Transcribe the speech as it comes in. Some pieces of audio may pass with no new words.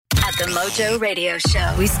The Mojo Radio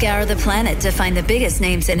Show. We scour the planet to find the biggest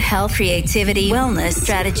names in health, creativity, wellness,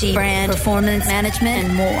 strategy, brand, performance, management,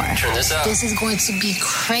 and more. Turn this up. This is going to be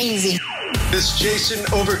crazy. This is Jason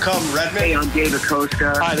Overcome Redman. Hey, I'm David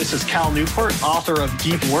Costa. Hi, this is Cal Newport, author of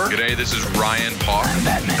Deep Work. G'day, this is Ryan Park. I'm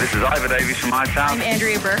Batman. This is Ivor Davies from my town. I'm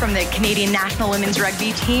Andrea Burke from the Canadian National Women's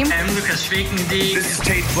Rugby Team. I'm Lucas speaking. This is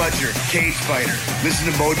Tate Fletcher, Cage Fighter.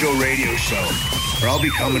 Listen to Mojo Radio Show, or I'll be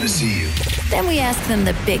coming to see you. Then we ask them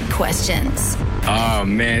the big questions. Oh,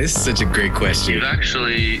 man, this is such a great question. You've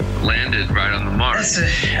actually landed right on the mark. That's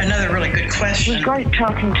another really good question. It was great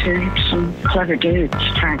talking to some clever dudes,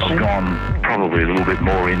 frankly. I've gone probably a little bit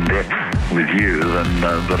more in depth with you than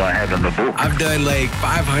I have in the book. I've done like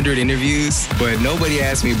 500 interviews, but nobody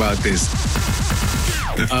asked me about this.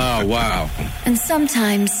 Oh, wow. And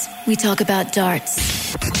sometimes we talk about darts.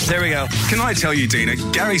 There we go. Can I tell you, Dina,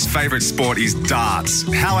 Gary's favourite sport is darts.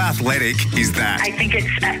 How athletic is that? I think it's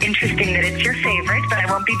interesting that it's your favourite, but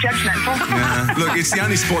I won't be judgmental. Look, it's the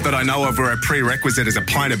only sport that I know of where a prerequisite is a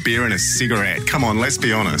pint of beer and a cigarette. Come on, let's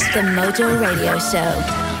be honest. The Mojo Radio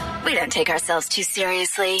Show. We don't take ourselves too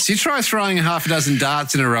seriously. So you try throwing half a dozen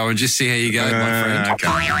darts in a row and just see how you go, my friend. Okay.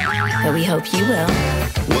 But we hope you will.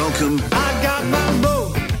 Welcome I got my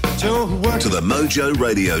to the Mojo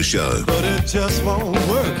Radio Show. But it just won't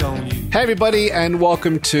work on you. Hey everybody, and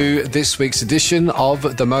welcome to this week's edition of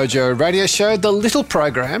the Mojo Radio Show, the little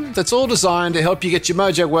program that's all designed to help you get your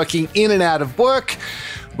mojo working in and out of work.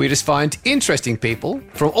 We just find interesting people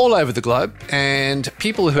from all over the globe and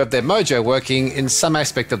people who have their mojo working in some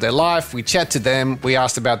aspect of their life. We chat to them, we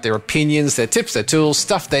ask about their opinions, their tips, their tools,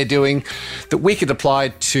 stuff they're doing that we could apply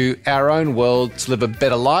to our own world to live a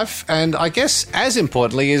better life. And I guess as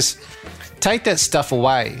importantly is take that stuff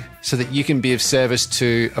away so that you can be of service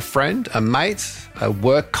to a friend, a mate, a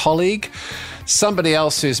work colleague, somebody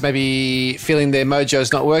else who's maybe feeling their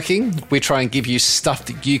mojo's not working. We try and give you stuff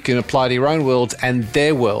that you can apply to your own world and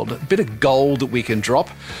their world, a bit of gold that we can drop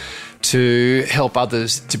to help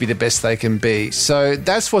others to be the best they can be. So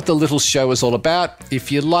that's what the little show is all about.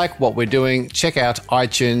 If you like what we're doing, check out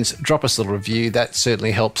iTunes, drop us a little review. That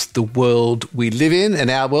certainly helps the world we live in, and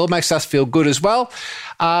our world makes us feel good as well.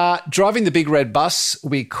 Driving the big red bus,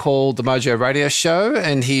 we call the Mojo Radio Show,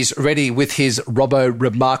 and he's ready with his Robbo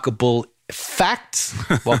Remarkable Fact.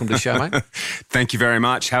 Welcome to the show, mate. Thank you very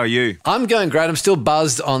much. How are you? I'm going great. I'm still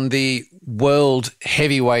buzzed on the World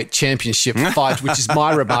Heavyweight Championship fight, which is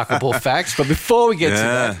my remarkable fact. But before we get to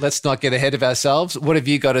that, let's not get ahead of ourselves. What have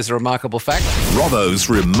you got as a remarkable fact? Robbo's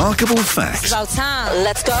Remarkable Fact. It's about time.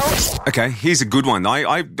 Let's go. Okay, here's a good one.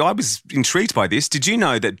 I was intrigued by this. Did you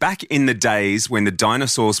know that back in the days when the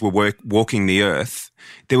dinosaurs were walking the earth,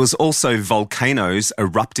 there was also volcanoes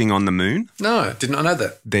erupting on the moon? No, did not know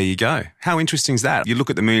that. There you go. How interesting is that? You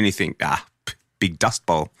look at the moon and you think, big dust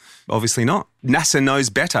bowl. Obviously not. NASA knows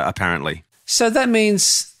better, apparently. So that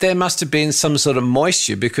means there must have been some sort of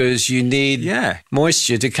moisture because you need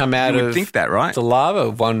moisture to come out of think that, right? the lava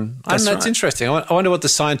one. That's interesting. I wonder what the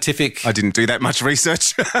scientific... I didn't do that much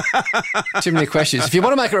research. Too many questions. If you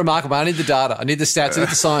want to make it remarkable, I need the data. I need the stats. I need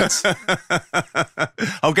the science.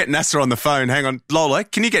 I'll get NASA on the phone. Hang on. Lola,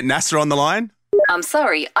 can you get NASA on the line? I'm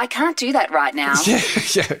sorry, I can't do that right now.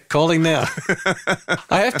 Yeah, calling now.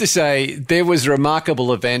 I have to say, there was a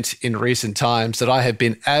remarkable event in recent times that I have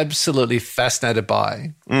been absolutely fascinated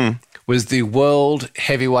by. Was the World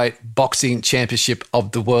Heavyweight Boxing Championship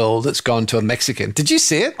of the world that's gone to a Mexican. Did you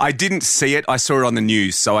see it? I didn't see it. I saw it on the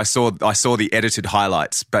news, so I saw the edited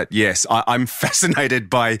highlights. But yes, I'm fascinated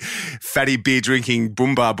by fatty beer drinking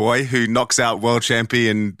Boomba boy who knocks out world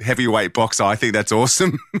champion heavyweight boxer. I think that's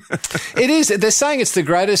awesome. It is. They're saying it's the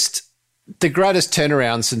greatest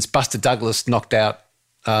turnaround since Buster Douglas knocked out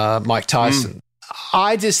Mike Tyson.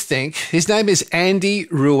 I just think his name is Andy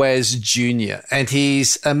Ruiz Jr. and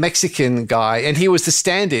he's a Mexican guy and he was the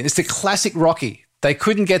stand-in. It's the classic Rocky. They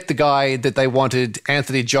couldn't get the guy that they wanted,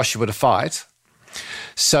 Anthony Joshua, to fight.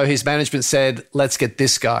 So his management said, let's get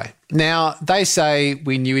this guy. Now, they say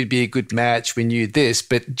we knew he'd be a good match. We knew this.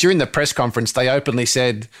 But during the press conference, they openly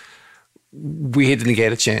said, we didn't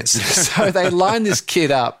get a chance. So they lined this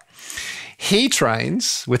kid up. He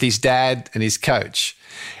trains with his dad and his coach.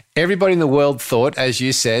 Everybody in the world thought, as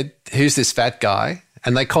you said, who's this fat guy?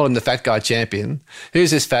 And they call him the fat guy champion.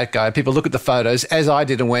 Who's this fat guy? People look at the photos, as I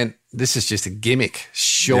did, and went, this is just a gimmick,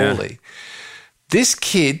 surely. Yeah. This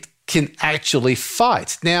kid can actually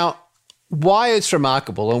fight. Now, why it's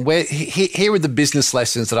remarkable, and here are the business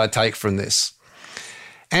lessons that I take from this.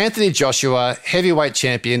 Anthony Joshua, heavyweight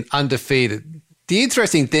champion, undefeated. The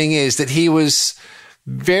interesting thing is that he was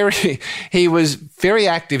He was very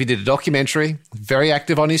active. He did a documentary, very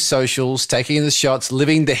active on his socials, taking the shots,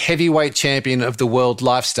 living the heavyweight champion of the world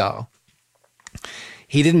lifestyle.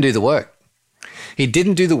 He didn't do the work. He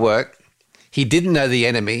didn't know the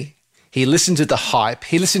enemy. He listened to the hype.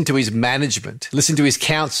 He listened to his management, listened to his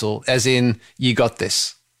counsel, as in, you got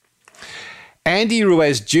this. Andy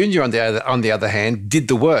Ruiz Jr., on the other hand, did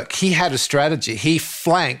the work. He had a strategy. He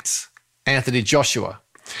flanked Anthony Joshua.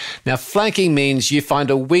 Now, flanking means you find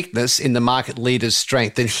a weakness in the market leader's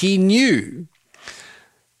strength, and he knew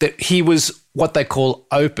that he was what they call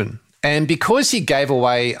open. And because he gave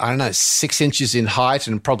away, 6 inches in height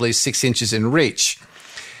and probably 6 inches in reach,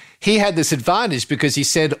 he had this advantage because he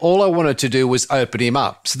said, all I wanted to do was open him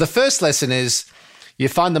up. So the first lesson is you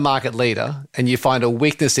find the market leader and you find a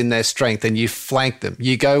weakness in their strength and you flank them.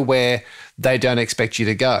 You go where they don't expect you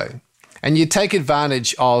to go. And you take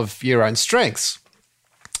advantage of your own strengths.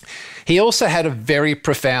 He also had a very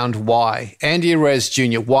profound why. Andy Ruiz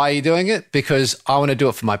Jr., why are you doing it? Because I want to do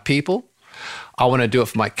it for my people. I want to do it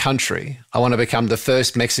for my country. I want to become the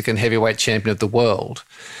first Mexican heavyweight champion of the world.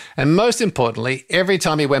 And most importantly, every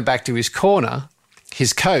time he went back to his corner,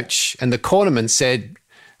 his coach and the cornerman said,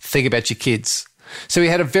 think about your kids. So he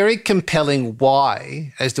had a very compelling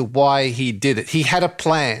why as to why he did it. He had a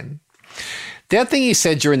plan. The other thing he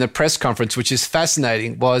said during the press conference, which is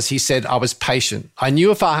fascinating, was he said, I was patient. I knew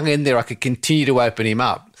if I hung in there, I could continue to open him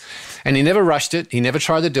up. And he never rushed it. He never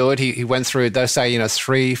tried to do it. He went through, they say,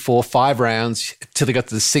 3, 4, 5 rounds till he got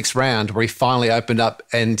to the 6th round where he finally opened up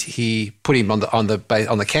and he put him on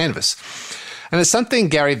the canvas. And it's something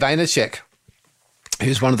Gary Vaynerchuk,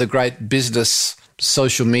 who's one of the great business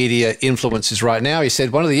social media influencers right now, he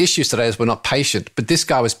said one of the issues today is we're not patient. But this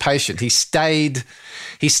guy was patient. He stayed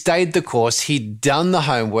the course. He'd done the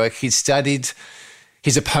homework. He'd studied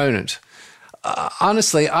his opponent.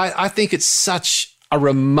 Honestly, I think it's such a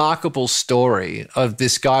remarkable story of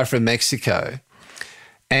this guy from Mexico.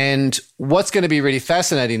 And what's going to be really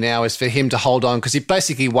fascinating now is for him to hold on, because he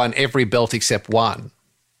basically won every belt except one.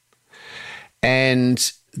 And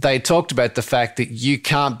they talked about the fact that you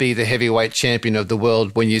can't be the heavyweight champion of the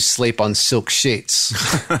world when you sleep on silk sheets.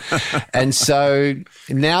 And so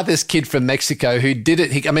now this kid from Mexico who did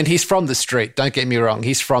it, he's from the street, don't get me wrong,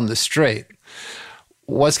 he's from the street.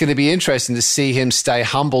 What's going to be interesting to see him stay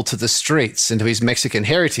humble to the streets and to his Mexican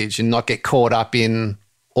heritage and not get caught up in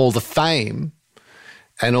all the fame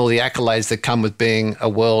and all the accolades that come with being a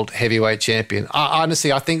world heavyweight champion.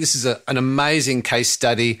 Honestly, I think this is an amazing case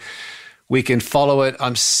study. We can follow it.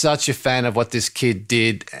 I'm such a fan of what this kid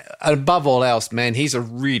did. Above all else, man, he's a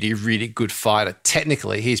really, really good fighter.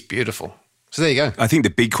 Technically, he's beautiful. So there you go. I think the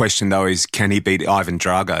big question, though, is can he beat Ivan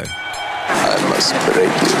Drago? I must break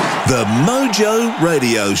you. The Mojo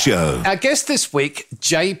Radio Show. Our guest this week,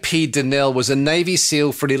 JP Dinnell, was a Navy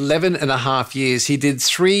SEAL for 11 and a half years. He did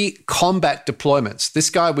 3 combat deployments. This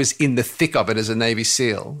guy was in the thick of it as a Navy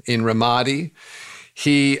SEAL in Ramadi.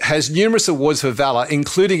 He has numerous awards for valor,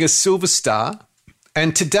 including a Silver Star.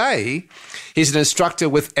 And today, he's an instructor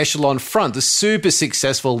with Echelon Front, the super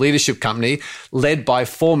successful leadership company led by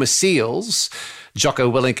former SEALs, Jocko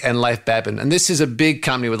Willink and Leif Babin. And this is a big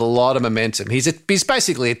company with a lot of momentum. He's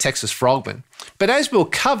basically a Texas frogman. But as we'll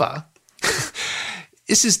cover,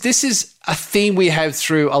 this is a theme we have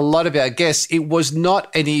through a lot of our guests. It was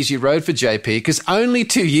not an easy road for JP because only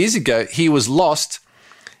 2 years ago he was lost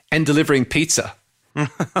and delivering pizza.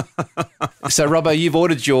 So, Robbo, you've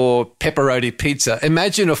ordered your pepperoni pizza.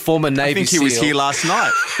 Imagine a former Navy SEAL. I think he was here last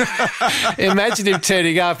night. Imagine him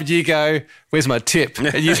turning up and you go, where's my tip?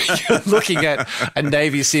 And you're looking at a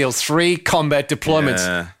Navy SEAL, 3 combat deployments.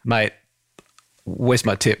 Yeah. Mate, where's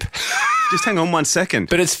my tip? Just hang on 1 second.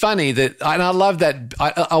 But it's funny that, and I love that,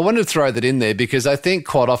 I wanted to throw that in there because I think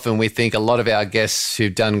quite often we think a lot of our guests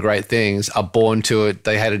who've done great things are born to it.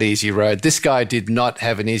 They had an easy road. This guy did not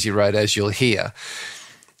have an easy road, as you'll hear.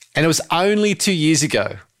 And it was only 2 years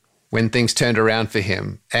ago when things turned around for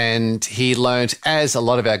him. And he learned, as a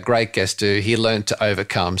lot of our great guests do, he learned to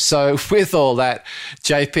overcome. So with all that,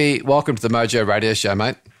 JP, welcome to the Mojo Radio Show,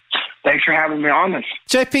 mate. Thanks for having me on this.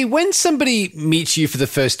 JP, when somebody meets you for the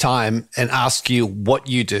first time and asks you what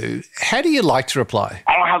you do, how do you like to reply?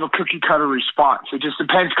 I don't have a cookie cutter response. It just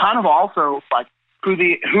depends kind of also like who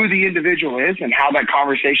the individual is and how that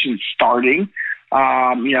conversation is starting.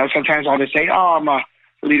 Sometimes I'll just say, I'm a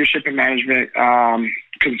leadership and management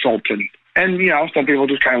consultant. And, some people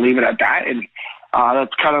just kind of leave it at that. And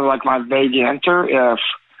that's kind of like my vague answer if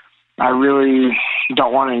I really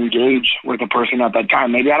don't want to engage with a person at that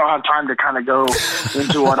time. Maybe I don't have time to kind of go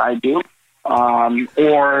into what I do,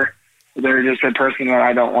 or they're just a person that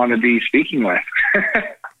I don't want to be speaking with.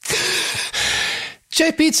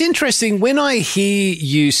 JP, it's interesting. When I hear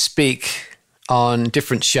you speak on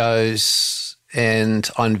different shows and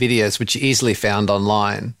on videos, which are easily found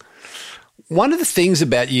online, one of the things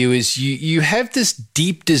about you is you have this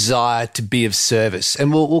deep desire to be of service,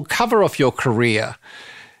 and we'll cover off your career.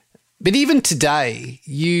 But even today,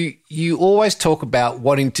 you always talk about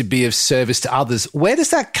wanting to be of service to others. Where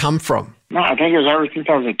does that come from? No, I think it was ever since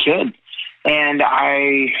I was a kid. And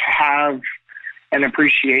I have an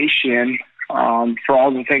appreciation for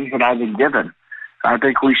all the things that I've been given. I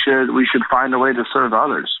think we should find a way to serve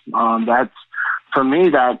others. For me,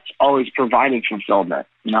 that's always provided fulfillment.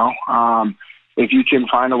 If you can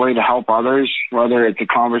find a way to help others, whether it's a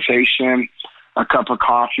conversation, a cup of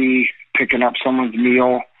coffee, picking up someone's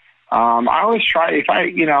meal. I always try,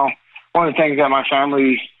 one of the things that my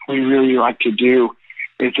family, we really like to do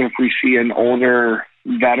is if we see an older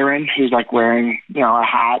veteran who's like wearing, a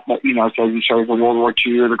hat that, says he served the World War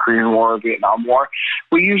II or the Korean War or Vietnam War,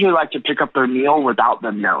 we usually like to pick up their meal without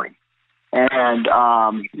them knowing. And,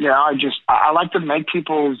 I like to make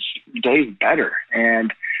people's days better.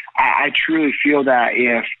 And I truly feel that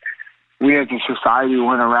if we as a society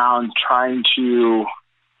went around trying to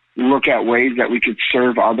look at ways that we could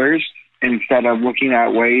serve others instead of looking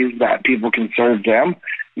at ways that people can serve them,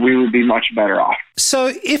 we would be much better off.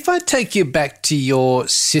 So if I take you back to your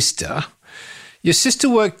sister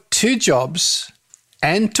worked 2 jobs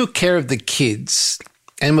and took care of the kids,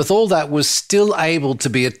 and with all that was still able to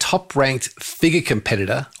be a top-ranked figure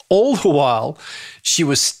competitor, all the while she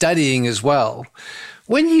was studying as well.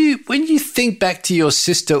 When you think back to your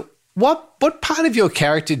sister, what part of your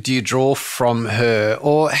character do you draw from her,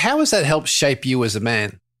 or how has that helped shape you as a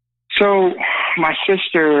man? So my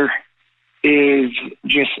sister is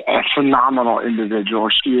just a phenomenal individual.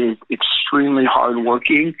 She is extremely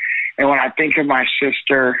hardworking. And when I think of my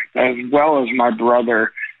sister as well as my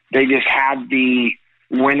brother, they just had the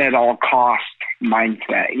win at all cost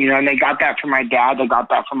mindset. And they got that from my dad. They got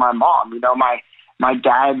that from my mom. My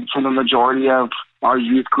dad, for the majority of our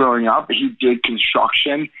youth growing up, he did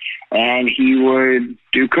construction and he would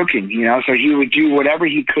do cooking, so he would do whatever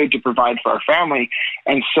he could to provide for our family.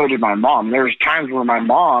 And so did my mom. There was times where my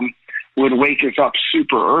mom would wake us up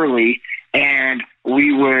super early and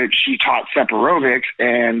she taught step aerobics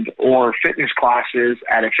or fitness classes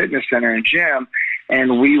at a fitness center and gym.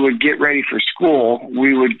 And we would get ready for school.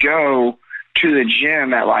 We would go to the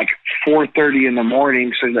gym at like 4:30 in the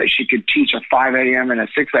morning so that she could teach a 5 a.m. and a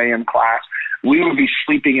 6 a.m. class. We would be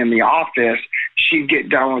sleeping in the office. She'd get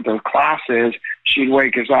done with those classes. She'd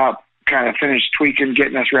wake us up, kind of finish tweaking,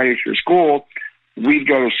 getting us ready for school. She'd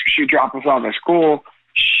drop us off at school.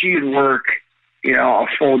 She'd work, a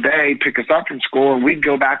full day, pick us up from school, and we'd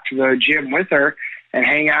go back to the gym with her and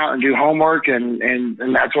hang out and do homework. And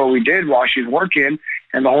that's what we did while she's working.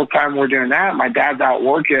 And the whole time we're doing that, my dad's out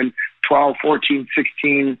working 12, 14,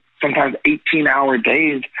 16, sometimes 18-hour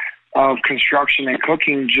days of construction and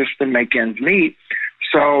cooking just to make ends meet.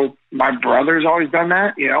 So my brother's always done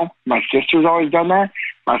that. My sister's always done that.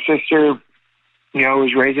 My sister,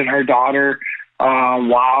 was raising her daughter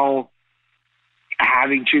while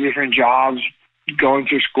having 2 different jobs, going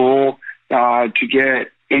through school to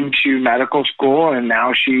get into medical school. And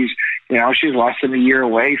now she's less than a year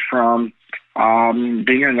away from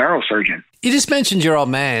being a neurosurgeon. You just mentioned your old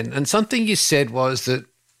man, and something you said was that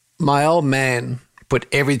my old man put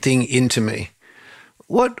everything into me.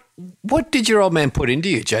 What did your old man put into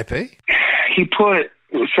you, JP?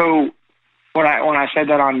 When I said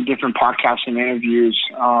that on different podcasts and interviews,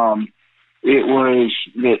 it was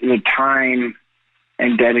the time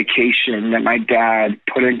and dedication that my dad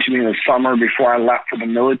put into me the summer before I left for the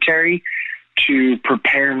military to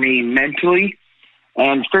prepare me mentally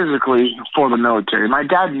and physically for the military. My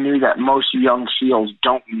dad knew that most young SEALs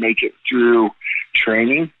don't make it through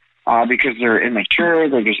training because they're immature,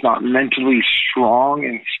 they're just not mentally strong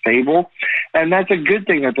and stable. And that's a good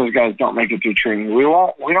thing that those guys don't make it through training. We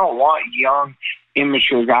don't want young,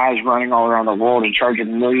 immature guys running all around the world and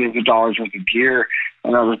charging millions of dollars worth of gear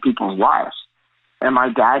in other people's lives. And my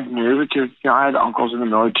dad knew because, I had uncles in the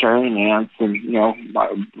military and aunts and,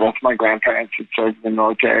 both my grandparents had served in the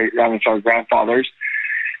military, grandfathers.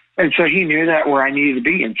 And so he knew that where I needed to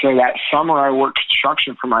be. And so that summer I worked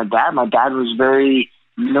construction for my dad. My dad was very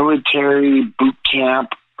military boot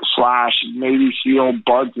camp / Navy SEAL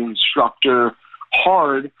BUD/S instructor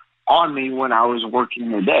hard on me when I was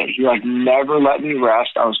working the day. He never let me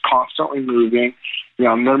rest. I was constantly moving,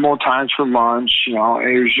 minimal times for lunch. It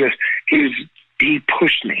was just, he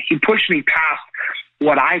pushed me. He pushed me past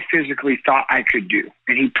what I physically thought I could do.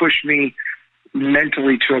 And he pushed me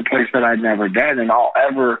mentally to a place that I'd never been. And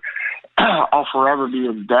I'll forever be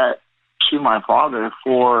in debt to my father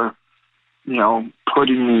for,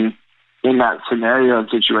 putting me in that scenario and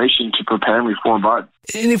situation to prepare me for Bud.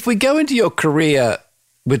 And if we go into your career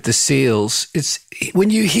with the SEALs, it's when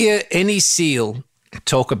you hear any SEAL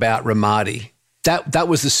talk about Ramadi, that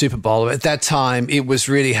was the Super Bowl. At that time, it was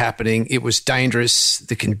really happening. It was dangerous.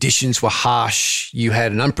 The conditions were harsh. You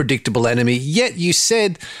had an unpredictable enemy. Yet you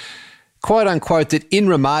said, quote unquote, that in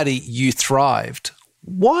Ramadi you thrived.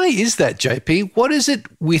 Why is that, JP? What is it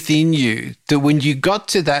within you that when you got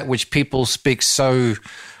to that which people speak so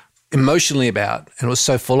emotionally about and was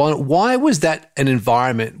so full on, why was that an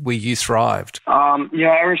environment where you thrived?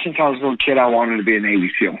 Ever since I was a little kid, I wanted to be a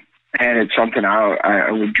Navy SEAL. And it's something I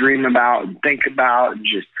would dream about and think about. And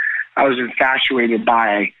I was infatuated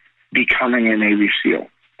by becoming a Navy SEAL.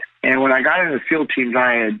 And when I got into the SEAL teams,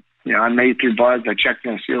 I made through BUDS. I checked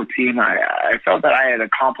in the SEAL team. I felt that I had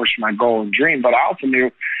accomplished my goal and dream, but I also knew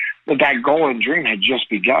that goal and dream had just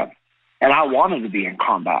begun. And I wanted to be in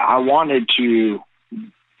combat. I wanted to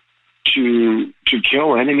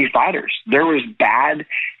kill enemy fighters. There was bad,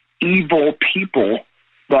 evil people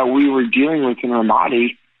that we were dealing with in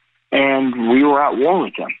Ramadi, and we were at war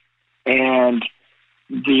with them. And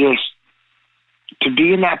just to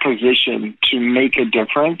be in that position to make a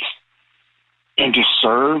difference and to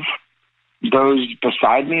serve those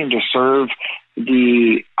beside me and to serve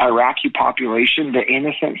the Iraqi population, the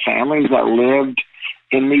innocent families that lived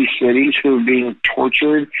in these cities who were being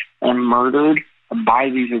tortured and murdered by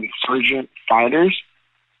these insurgent fighters,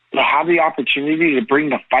 to have the opportunity to bring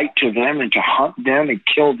the fight to them and to hunt them and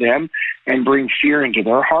kill them and bring fear into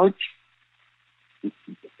their hearts,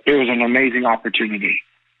 it was an amazing opportunity.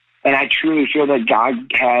 And I truly feel that God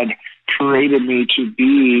had created me to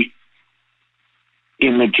be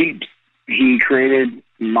in the teams. He created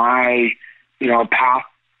my, path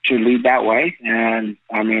to lead that way. And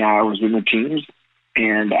I was in the teams,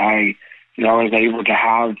 and I was able to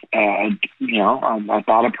have, I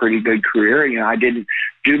thought a pretty good career. I didn't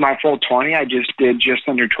do my full 20. I just did just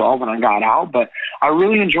under 12 when I got out, but I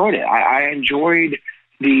really enjoyed it. I enjoyed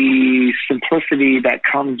the simplicity that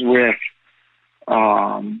comes with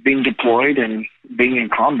being deployed and being in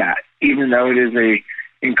combat, even though it is a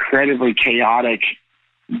incredibly chaotic,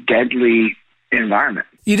 deadly environment.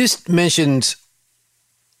 You just mentioned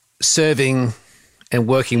serving and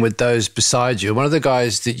working with those beside you. One of the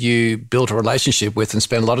guys that you built a relationship with and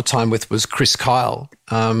spent a lot of time with was Chris Kyle,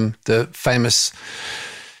 the famous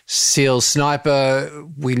SEAL sniper.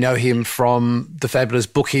 We know him from the fabulous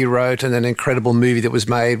book he wrote and an incredible movie that was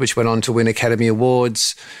made, which went on to win Academy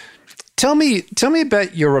Awards. Tell me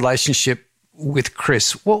about your relationship with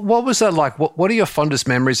Chris. What was that like? What are your fondest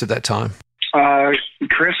memories of that time?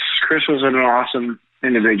 Chris was an awesome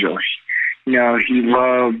individual. He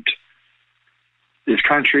loved his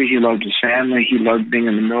country. He loved his family. He loved being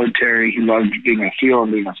in the military. He loved being a SEAL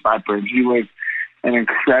and being a sniper. And he was an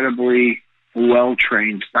incredibly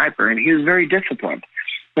well-trained sniper, and he was very disciplined.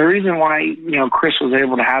 The reason why, Chris was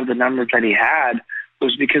able to have the numbers that he had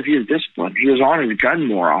was because he was disciplined. He was on his gun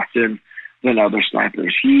more often than other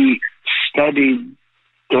snipers. He studied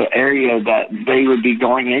the area that they would be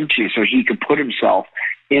going into so he could put himself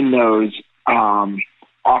in those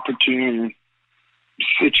opportune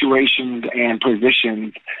situations and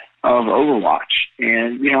positions of Overwatch.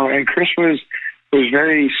 And Chris was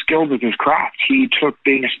very skilled with his craft. He took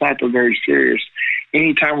being a sniper very serious.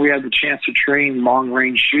 Anytime we had the chance to train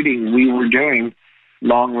long-range shooting, we were doing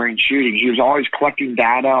long-range shooting. He was always collecting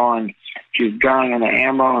data on his gun and the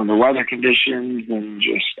ammo and the weather conditions and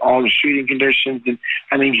just all the shooting conditions.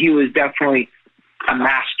 And he was definitely a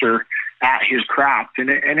master at his craft, and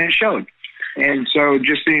it showed. And so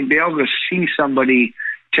just to be able to see somebody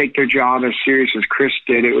take their job as serious as Chris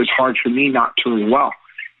did, it was hard for me not to as well.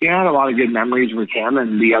 I had a lot of good memories with him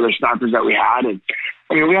and the other snipers that we had. And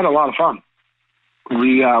we had a lot of fun.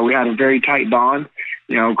 We had a very tight bond.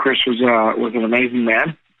 Chris was an amazing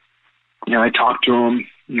man. I talked to him,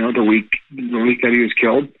 the week that he was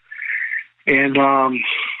killed. And,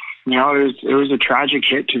 it was a tragic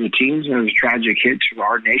hit to the teams, and it was a tragic hit to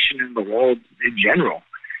our nation and the world in general.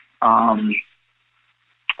 One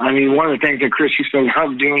of the things that Chris used to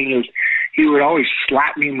love doing is he would always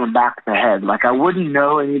slap me in the back of the head. Like I wouldn't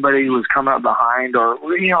know anybody was coming up behind, or,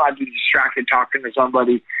 I'd be distracted talking to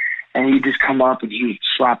somebody, and he'd just come up and he'd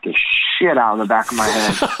slap the shit out of the back of my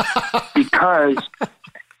head because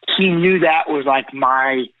he knew that was like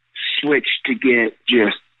my switch to get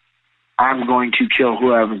I'm going to kill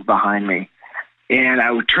whoever's behind me. And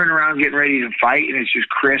I would turn around getting ready to fight, and it's just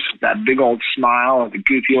Chris with that big old smile and the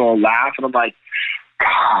goofy old laugh. And I'm like, God,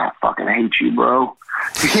 I fucking hate you, bro.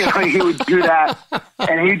 He would do that,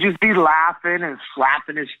 and he'd just be laughing and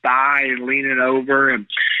slapping his thigh and leaning over. And,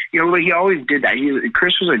 he always did that.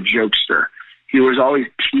 Chris was a jokester. He was always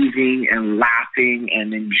teasing and laughing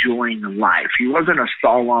and enjoying life. He wasn't a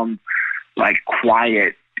solemn,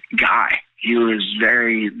 quiet guy. He was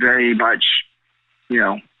very, very much,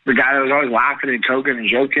 the guy that was always laughing and joking and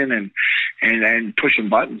joking and pushing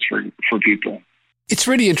buttons for people. It's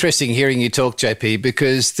really interesting hearing you talk, JP,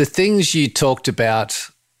 because the things you talked about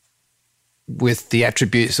with the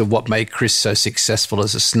attributes of what made Chris so successful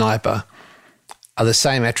as a sniper are the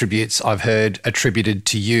same attributes I've heard attributed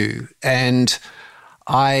to you. And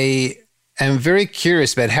I am very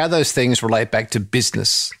curious about how those things relate back to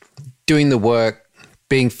business, doing the work,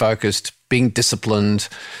 being focused, being disciplined,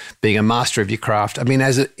 being a master of your craft. I mean,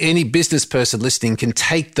 any business person listening can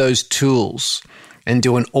take those tools and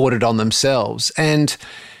do an audit on themselves. And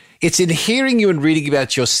it's in hearing you and reading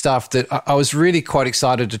about your stuff that I was really quite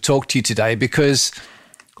excited to talk to you today, because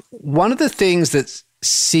one of the things that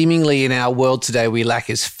seemingly in our world today we lack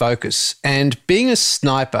is focus. And being a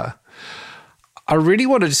sniper, I really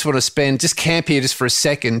want to camp here just for a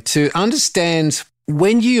second to understand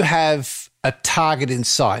when you have a target in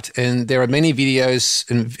sight, and there are many videos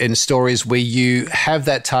and stories where you have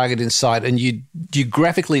that target in sight and you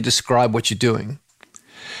graphically describe what you're doing.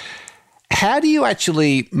 How do you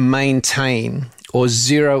actually maintain or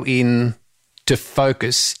zero in to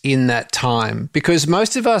focus in that time? Because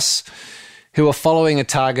most of us who are following a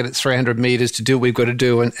target at 300 meters to do what we've got to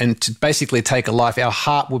do and to basically take a life, our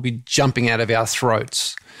heart will be jumping out of our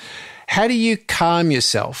throats. How do you calm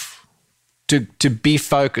yourself to be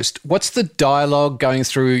focused? What's the dialogue going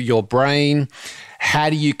through your brain? How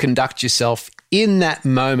do you conduct yourself in that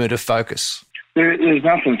moment of focus? There's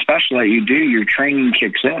nothing special that you do. Your training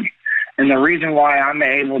kicks in. And the reason why I'm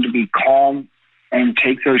able to be calm and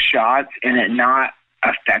take those shots and it not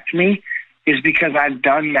affect me is because I've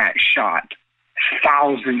done that shot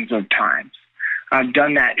thousands of times. I've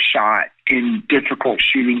done that shot in difficult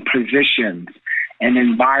shooting positions and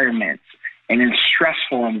environments and in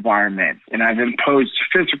stressful environments. And I've imposed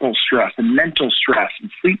physical stress and mental stress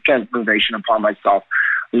and sleep deprivation upon myself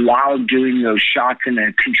while doing those shots in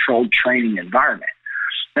a controlled training environment.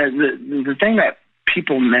 The thing that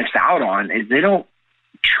people miss out on is they don't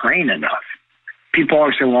train enough. People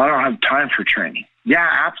always say, well, I don't have time for training. Yeah,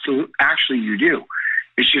 absolutely. Actually, you do.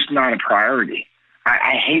 It's just not a priority.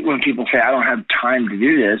 I hate when people say, I don't have time to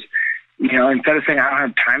do this. Instead of saying I don't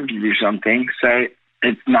have time to do something, say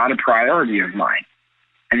it's not a priority of mine.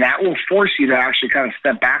 And that will force you to actually kind of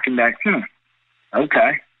step back and be like,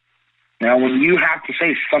 okay. Now, when you have to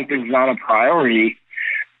say something's not a priority,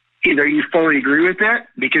 either you fully agree with it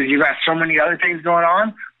because you've got so many other things going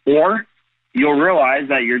on, or you'll realize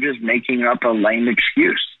that you're just making up a lame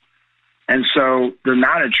excuse. And so the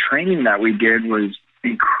amount of training that we did was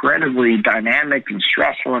incredibly dynamic and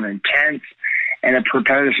stressful and intense, and it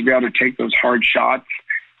prepared us to be able to take those hard shots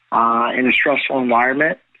in a stressful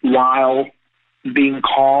environment while being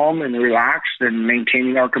calm and relaxed and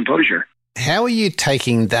maintaining our composure. How are you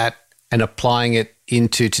taking that and applying it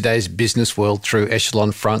into today's business world through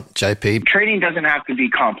Echelon Front, JP? Training doesn't have to be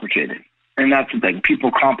complicated. And that's the thing. People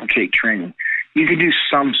complicate training. You can do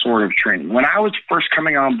some sort of training. When I was first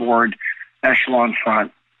coming on board Echelon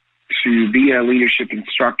Front to be a leadership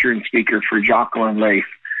instructor and speaker for Jocko and Leif,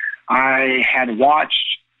 I had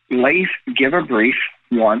watched Leif give a brief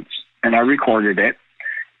once, and I recorded it.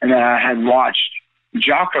 And then I had watched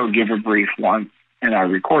Jocko give a brief once, and I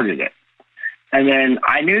recorded it. And then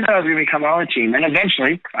I knew that I was going to become on the team. And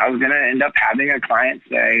eventually, I was going to end up having a client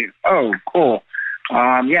say, oh, cool.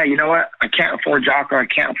 Yeah, you know what? I can't afford Jocko. I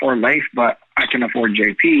can't afford Leif, but I can afford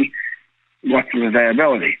JP. What's the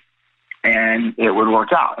availability? And it would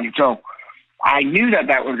work out. And so I knew that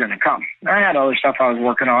was going to come. I had other stuff I was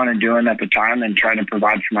working on and doing at the time and trying to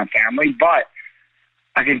provide for my family. But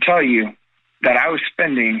I can tell you that I was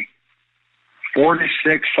spending 4 to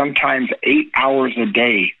 6, sometimes 8 hours a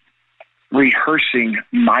day rehearsing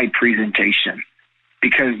my presentation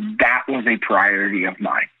because that was a priority of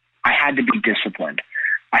mine. I had to be disciplined.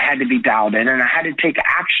 I had to be dialed in, and I had to take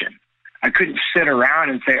action. I couldn't sit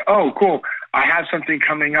around and say, oh, cool, I have something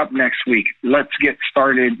coming up next week. Let's get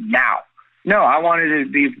started now. No, I wanted to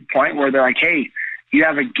be at the point where they're like, hey, you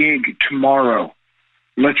have a gig tomorrow.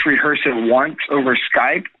 Let's rehearse it once over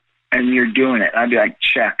Skype, and you're doing it. I'd be like,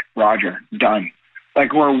 check, Roger, done. Where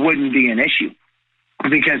it wouldn't be an issue.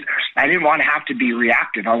 Because I didn't want to have to be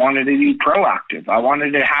reactive. I wanted to be proactive. I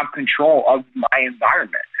wanted to have control of my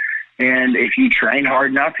environment. And if you train hard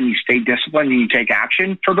enough and you stay disciplined and you take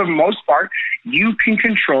action, for the most part, you can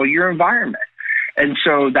control your environment. And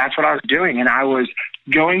so that's what I was doing. And I was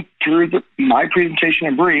going through my presentation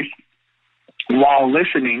and brief while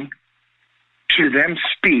listening to them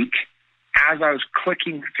speak as I was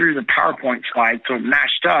clicking through the PowerPoint slides, so it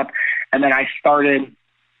matched up. And then I started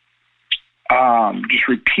just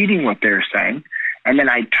repeating what they were saying. And then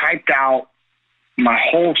I typed out my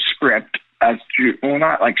whole script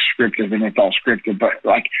not like scripted and it's all scripted, but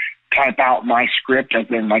like type out my script as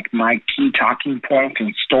in like my key talking points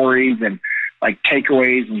and stories and like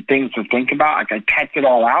takeaways and things to think about. Like I typed it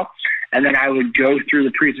all out, and then I would go through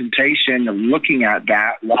the presentation looking at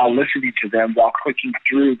that while listening to them, while clicking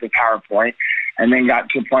through the PowerPoint, and then got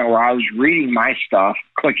to the point where I was reading my stuff,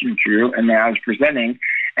 clicking through, and then I was presenting,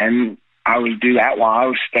 and I would do that while I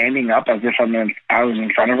was standing up as if I was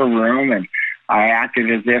in front of a room, and I acted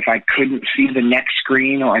as if I couldn't see the next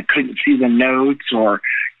screen or I couldn't see the notes or,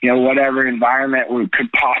 whatever environment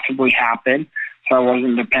could possibly happen. So I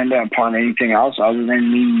wasn't dependent upon anything else other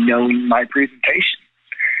than me knowing my presentation.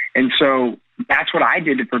 And so that's what I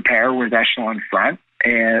did to prepare with Echelon Front.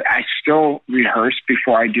 And I still rehearse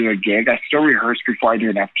before I do a gig. I still rehearse before I do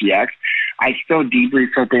an FTX. I still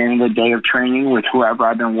debrief at the end of the day of training with whoever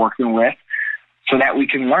I've been working with so that we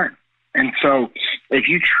can learn. And so if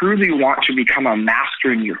you truly want to become a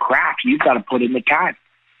master in your craft, you've got to put in the time.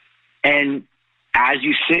 And as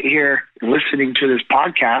you sit here listening to this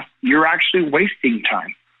podcast, you're actually wasting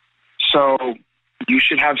time. So you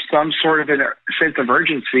should have some sort of a sense of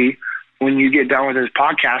urgency when you get done with this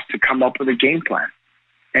podcast to come up with a game plan.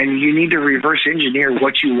 And you need to reverse engineer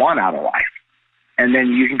what you want out of life. And then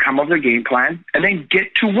you can come up with a game plan and then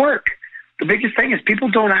get to work. The biggest thing is people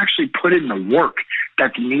don't actually put in the work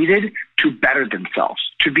that's needed to better themselves,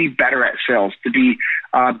 to be better at sales, to be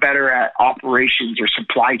better at operations or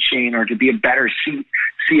supply chain, or to be a better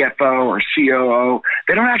CFO or COO.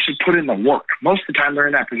 They don't actually put in the work. Most of the time they're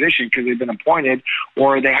in that position because they've been appointed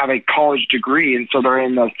or they have a college degree, and so they're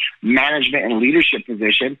in the management and leadership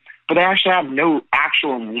position, but they actually have no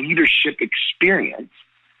actual leadership experience.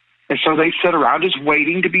 And so they sit around just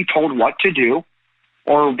waiting to be told what to do,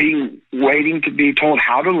 or waiting to be told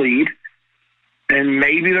how to lead. And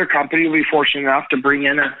maybe their company will be fortunate enough to bring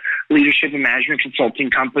in a leadership and management consulting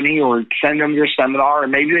company or send them to a seminar, or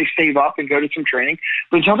maybe they save up and go to some training.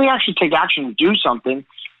 But until they actually take action and do something,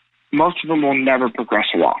 most of them will never progress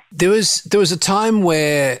along. There was a time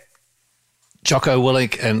where Jocko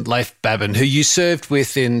Willink and Leif Babin, who you served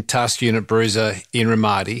with in Task Unit Bruiser in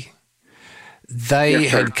Ramadi, they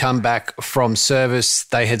had come back from service.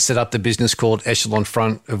 They had set up the business called Echelon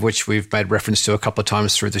Front, of which we've made reference to a couple of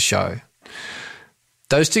times through the show.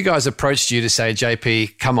 Those two guys approached you to say,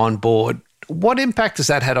 JP, come on board. What impact has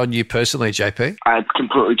that had on you personally, JP? It's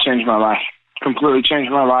completely changed my life. Completely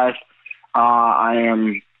changed my life.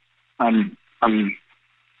 I'm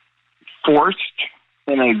forced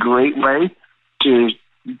in a great way to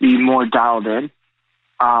be more dialed in,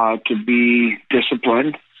 to be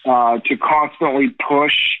disciplined, to constantly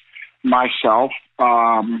push myself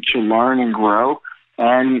to learn and grow,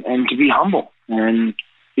 and to be humble. And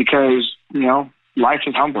because, life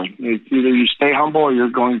is humbling. It's either you stay humble or you're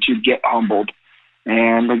going to get humbled.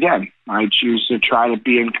 And again, I choose to try to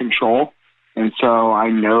be in control. And so I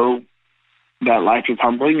know that life is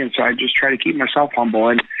humbling, and so I just try to keep myself humble.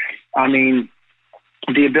 And I mean,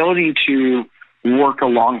 the ability to work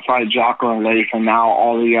alongside Jocko and Leif and now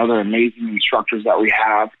all the other amazing instructors that we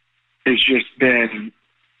have has just been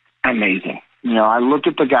amazing. I look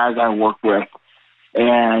at the guys I work with,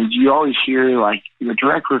 and you always hear like the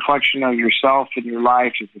direct reflection of yourself in your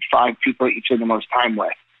life is the 5 people that you spend the most time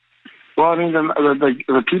with. Well, I mean,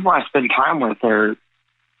 the people I spend time with are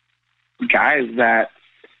guys that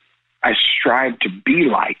I strive to be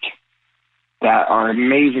like, that are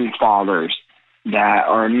amazing fathers, that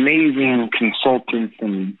are amazing consultants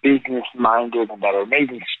and business-minded, and that are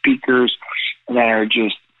amazing speakers, that are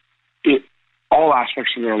just all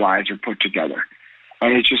aspects of their lives are put together.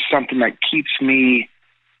 And it's just something that keeps me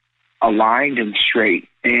aligned and straight.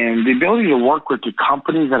 And the ability to work with the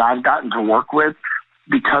companies that I've gotten to work with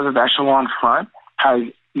because of Echelon Front has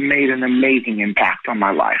made an amazing impact on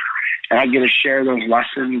my life. And I get to share those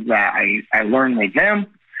lessons that I learned with them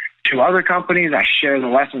to other companies. I share the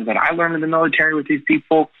lessons that I learned in the military with these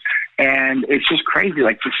people. And it's just crazy.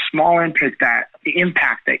 Like the small impact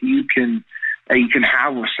that you can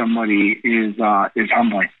have with somebody is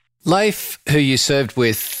humbling. Leif, who you served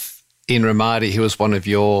with in Ramadi, who was one of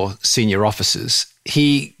your senior officers,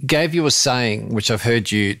 he gave you a saying, which I've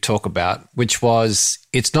heard you talk about, which was,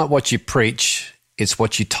 it's not what you preach, it's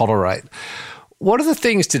what you tolerate. What are the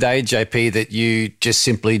things today, JP, that you just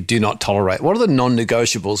simply do not tolerate? What are the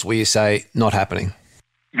non-negotiables where you say, not happening?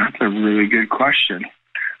 That's a really good question.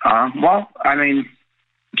 Well, I mean,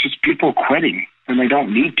 just people quitting when they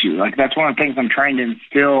don't need to. Like, that's one of the things I'm trying to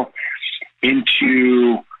instill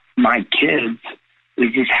into my kids,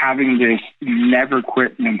 is just having this never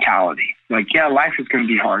quit mentality. Like, yeah, life is going to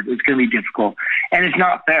be hard. It's going to be difficult. And it's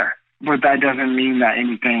not fair. But that doesn't mean that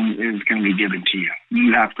anything is going to be given to you.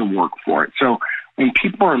 You have to work for it. So when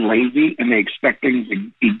people are lazy and they expect things to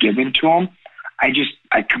be given to them,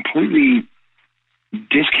 I completely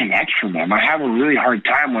disconnect from them. I have a really hard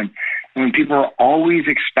time when people are always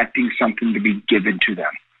expecting something to be given to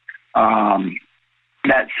them.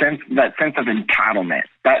 That sense of entitlement,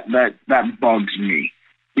 that bugs me,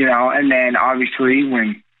 you know. And then obviously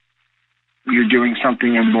when you're doing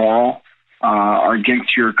something immoral or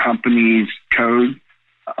against your company's code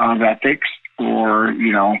of ethics, or,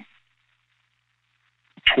 you know,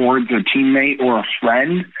 towards a teammate or a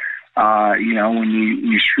friend, you know, when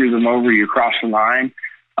you screw them over, you cross the line.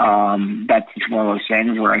 That's just one of those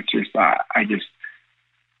things where I just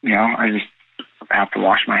have to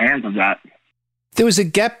wash my hands of that. There was a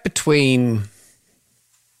gap between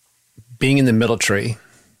being in the military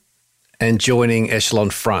and joining Echelon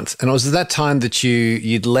Front. And it was at that time that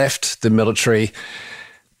you'd left the military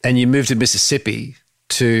and you moved to Mississippi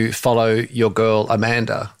to follow your girl,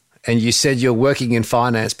 Amanda. And you said you're working in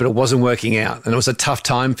finance, but it wasn't working out. And it was a tough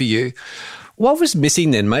time for you. What was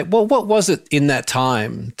missing then, mate? What was it in that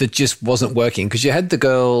time that just wasn't working? Because you had the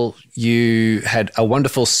girl, you had a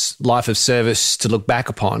wonderful life of service to look back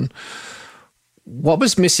upon. What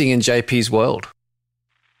was missing in JP's world?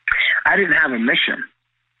 I didn't have a mission.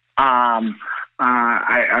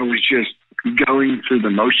 I was just going through the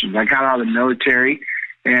motions. I got out of the military,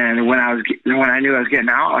 and when I knew I was getting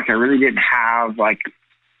out, like, I really didn't have like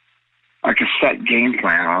a set game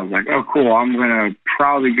plan. I was like, oh, cool, I'm going to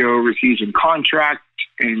probably go overseas and contract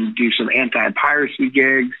and do some anti-piracy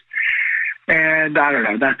gigs. And I don't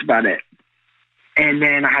know, that's about it. And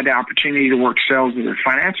then I had the opportunity to work sales at a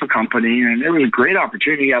financial company, and it was a great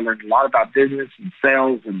opportunity. I learned a lot about business and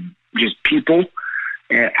sales and just people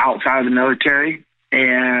outside of the military,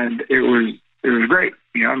 and it was great.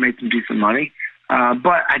 You know, I made some decent money,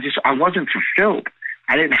 but I wasn't fulfilled.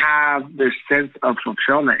 I didn't have this sense of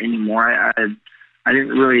fulfillment anymore. I didn't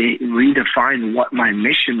really redefine what my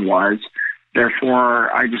mission was.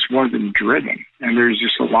 Therefore, I just wasn't driven. And there's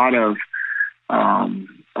just a lot of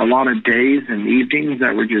days and evenings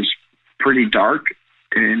that were just pretty dark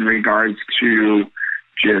in regards to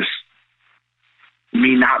just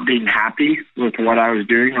me not being happy with what I was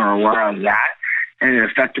doing or where I was at. And it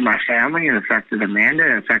affected my family, it affected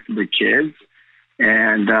Amanda, it affected the kids.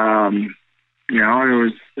 And, you know,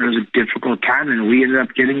 it was a difficult time, and we ended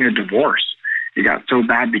up getting a divorce. It got so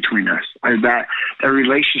bad between us. That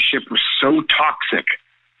relationship was so toxic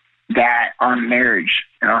that our marriage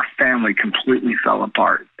and our family completely fell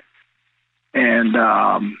apart. And,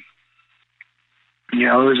 you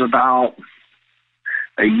know, it was about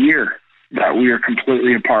a year that we were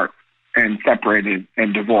completely apart and separated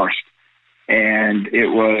and divorced. And it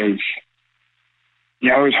was, you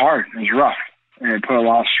know, it was hard. It was rough. And it put a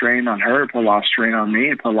lot of strain on her. It put a lot of strain on me.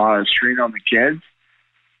 It put a lot of strain on the kids.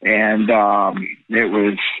 And it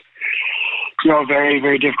was, you know, a very,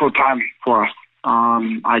 very difficult time for us.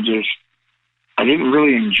 I didn't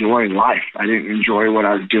really enjoy life. I didn't enjoy what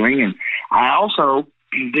I was doing. And I also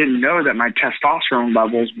didn't know that my testosterone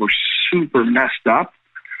levels were super messed up.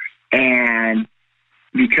 And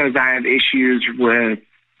because I have issues with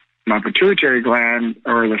my pituitary gland,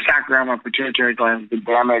 or the sac around my pituitary gland, the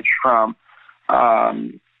damage from,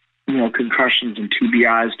 you know, concussions and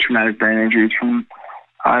TBIs, traumatic brain injuries from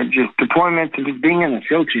just deployments and just being in the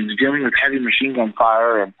field teams, dealing with heavy machine gun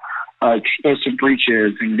fire and explosive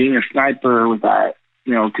breaches, and being a sniper with that,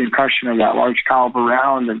 you know, concussion of that large caliber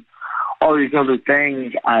round and all these other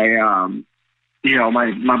things. You know,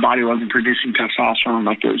 my body wasn't producing testosterone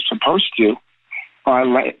like it was supposed to.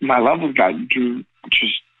 My levels got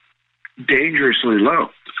just dangerously low.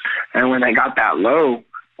 And when they got that low,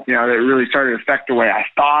 you know, it really started to affect the way I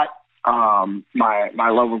thought, my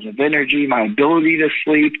levels of energy, my ability to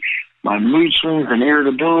sleep, my mood swings and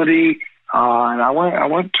irritability. And I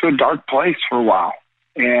went to a dark place for a while.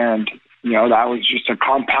 And, you know, that was just a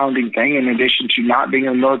compounding thing, in addition to not being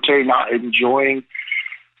in the military, not enjoying,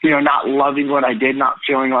 you know, not loving what I did, not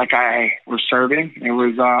feeling like I was serving. It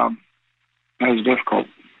was difficult.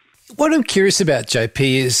 What I'm curious about, JP,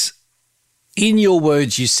 is in your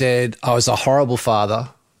words, you said, I was a horrible father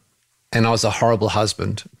and I was a horrible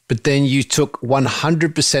husband, but then you took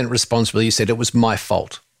 100% responsibility. You said it was my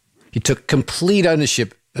fault. You took complete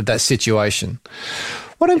ownership of that situation.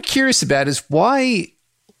 What I'm curious about is why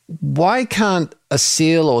can't a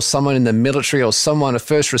SEAL or someone in the military or someone, a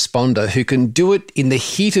first responder, who can do it in the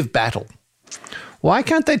heat of battle, why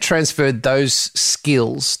can't they transfer those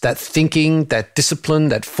skills, that thinking, that discipline,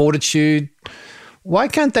 that fortitude? Why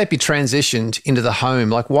can't that be transitioned into the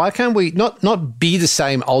home? Like, why can't we not be the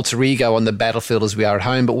same alter ego on the battlefield as we are at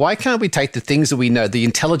home, but why can't we take the things that we know, the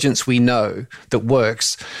intelligence we know that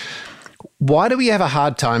works? Why do we have a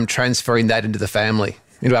hard time transferring that into the family,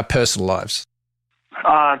 into our personal lives?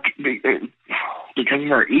 Because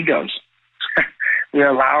of our egos. We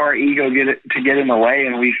allow our ego to get in the way,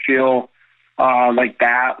 and we feel like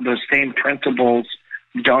that those same principles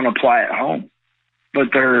don't apply at home. But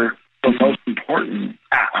they're the most important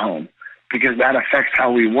at home, because that affects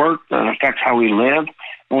how we work, that affects how we live.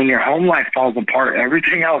 And when your home life falls apart,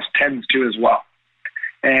 everything else tends to as well.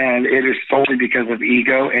 And it is solely because of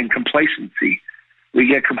ego and complacency. We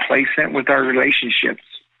get complacent with our relationships.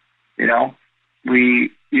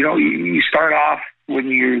 You start off when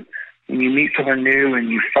you meet someone new and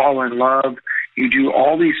you fall in love, you do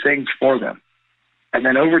all these things for them. And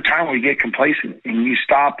then over time we get complacent and you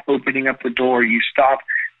stop opening up the door. You stop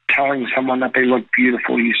telling someone that they look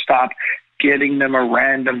beautiful. You stop getting them a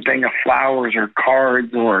random thing of flowers or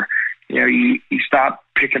cards, or you stop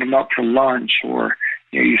picking them up for lunch, or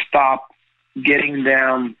you stop getting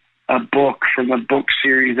them a book from the book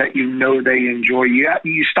series that they enjoy.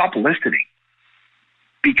 You stop listening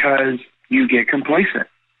because you get complacent.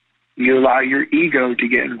 You allow your ego to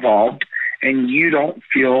get involved, and you don't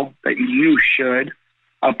feel that you should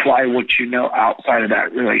apply what you know outside of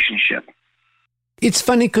that relationship. It's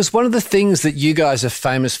funny because one of the things that you guys are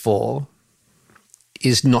famous for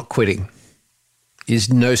is not quitting,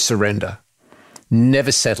 is no surrender,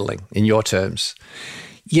 never settling in your terms.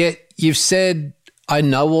 Yet you've said, I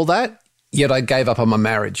know all that, yet I gave up on my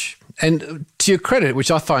marriage. And to your credit,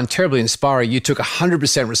 which I find terribly inspiring, you took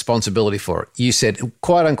 100% responsibility for it. You said,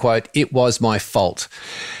 quote unquote, it was my fault.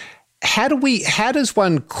 How does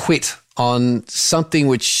one quit on something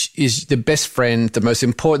which is the best friend, the most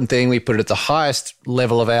important thing? We put it at the highest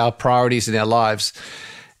level of our priorities in our lives.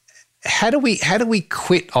 How do we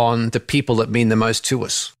quit on the people that mean the most to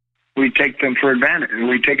us? We take them for advantage.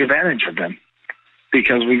 We take advantage of them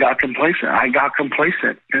because we got complacent. I got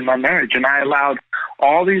complacent in my marriage, and I allowed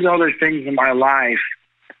all these other things in my life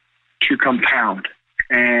to compound.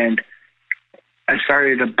 And I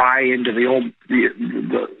started to buy into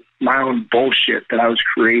my own bullshit that I was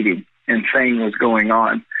creating and saying was going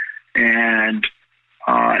on. And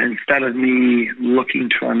instead of me looking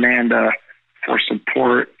to Amanda for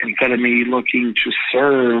support, instead of me looking to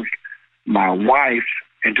serve my wife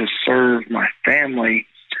and to serve my family,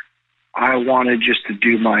 I wanted just to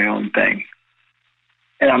do my own thing.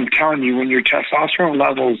 And I'm telling you, when your testosterone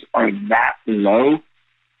levels are that low,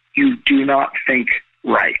 you do not think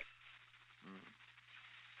right.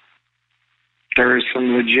 There is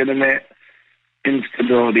some legitimate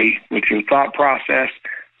instability with your thought process,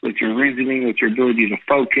 with your reasoning, with your ability to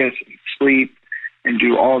focus and sleep and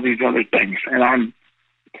do all these other things. And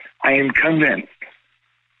I am convinced.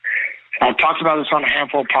 I've talked about this on a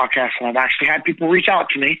handful of podcasts, and I've actually had people reach out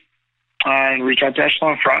to me and reach out to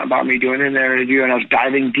Echelon Front about me doing an interview, and I was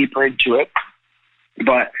diving deeper into it.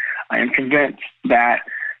 But I am convinced that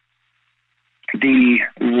the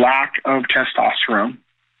lack of testosterone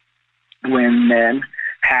when men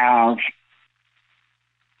have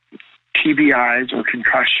TBIs or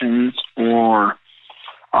concussions or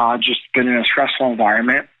just been in a stressful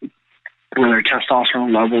environment where their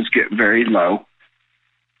testosterone levels get very low,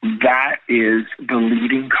 that is the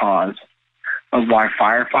leading cause of why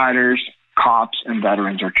firefighters, cops, and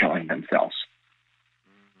veterans are killing themselves.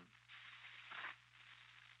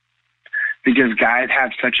 Because guys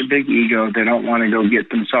have such a big ego, they don't want to go get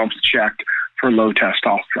themselves checked for low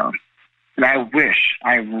testosterone. And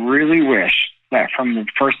I really wish that from the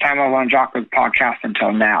first time I was on Jocko's podcast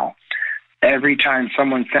until now, every time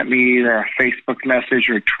someone sent me either a Facebook message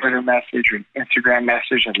or a Twitter message or an Instagram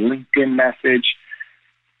message, a LinkedIn message,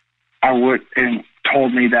 and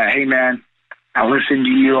told me that, hey man, I listened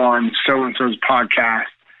to you on so-and-so's podcast.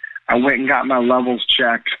 I went and got my levels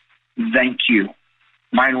checked. Thank you.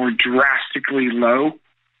 Mine were drastically low,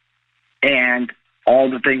 and all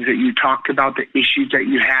the things that you talked about, the issues that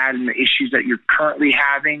you had and the issues that you're currently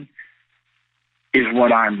having is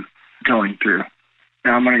what I'm going through.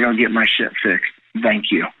 Now I'm going to go get my shit fixed.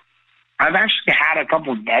 Thank you. I've actually had a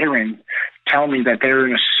couple of veterans tell me that they're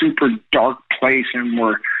in a super dark place and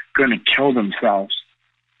were going to kill themselves.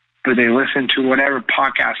 But they listened to whatever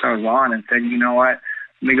podcast I was on and said, you know what,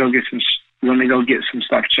 let me go get some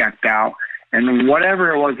stuff checked out. And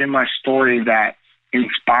whatever it was in my story that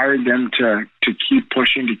inspired them to keep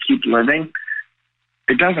pushing, to keep living,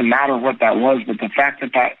 it doesn't matter what that was, but the fact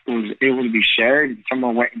that that was able to be shared and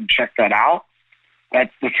someone went and checked that out,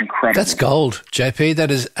 that's incredible. That's gold, JP.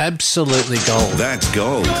 That is absolutely gold. That's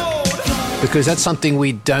gold. Because that's something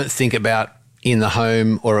we don't think about in the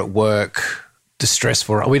home or at work, the stress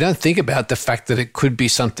for it. We don't think about the fact that it could be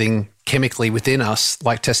something chemically within us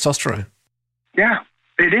like testosterone. Yeah,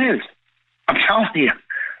 it is. I'm telling you.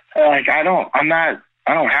 Like, I don't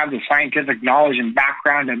have the scientific knowledge and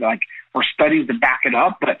background and or studies to back it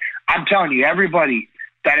up, but I'm telling you, everybody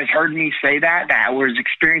that has heard me say that was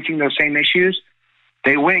experiencing those same issues,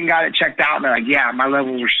 they went and got it checked out and they're like, yeah, my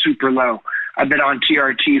levels are super low. I've been on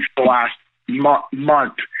TRT for the last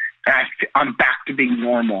month and I'm back to being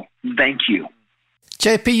normal. Thank you.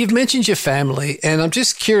 JP, you've mentioned your family, and I'm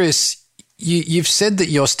just curious, you've said that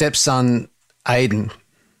your stepson, Aiden,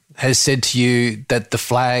 has said to you that the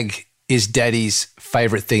flag is Daddy's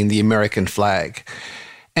favourite thing, the American flag.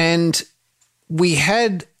 And we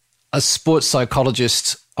had a sports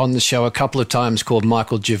psychologist on the show a couple of times called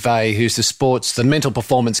Michael Gervais, who's the mental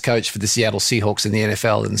performance coach for the Seattle Seahawks in the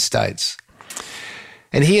NFL in the States.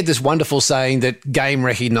 And he had this wonderful saying that game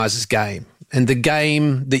recognises game, and the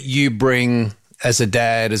game that you bring as a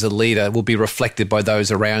dad, as a leader, will be reflected by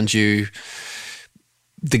those around you.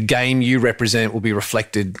 The game you represent will be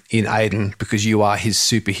reflected in Aiden because you are his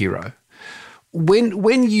superhero.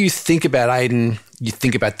 When you think about Aiden, you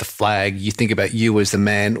think about the flag, you think about you as the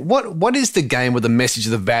man. What is the game or the message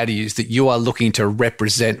of the values that you are looking to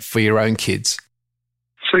represent for your own kids?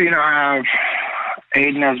 So, I have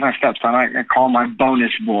Aiden as my stepson. I call him my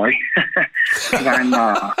bonus boy.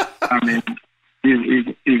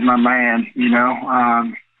 He's my man,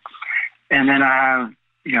 and then I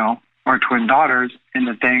have, our twin daughters, and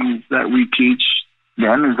the things that we teach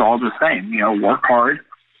them is all the same. Work hard,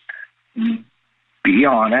 be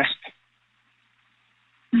honest,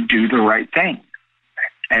 do the right thing.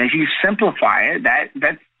 And if you simplify it,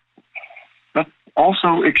 that's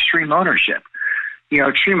also extreme ownership.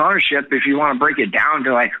 Extreme ownership, if you want to break it down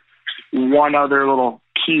to one other little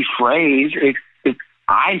key phrase,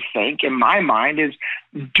 I think in my mind is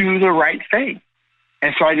do the right thing.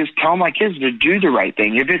 And so I just tell my kids to do the right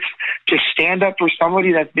thing. If it's to stand up for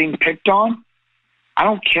somebody that's being picked on, I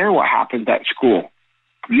don't care what happens at school.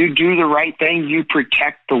 You do the right thing. You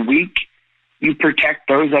protect the weak. You protect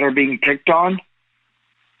those that are being picked on.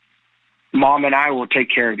 Mom and I will take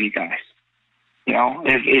care of you guys.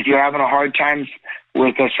 If you're having a hard time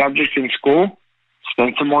with a subject in school,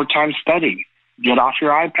 spend some more time studying. Get off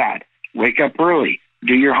your iPad. Wake up early.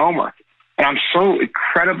 Do your homework. And I'm so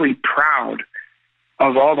incredibly proud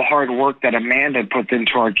of all the hard work that Amanda puts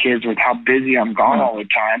into our kids with how busy I'm gone all the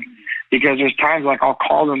time. Because there's times I'll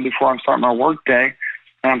call them before I'm starting my work day,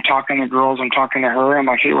 and I'm talking to girls, I'm talking to her, I'm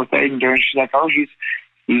like, hey, what's Aiden doing? She's like, oh, he's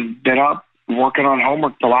been up working on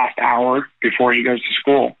homework the last hour before he goes to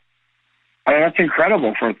school. I mean, that's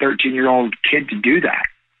incredible for a 13-year-old kid to do that.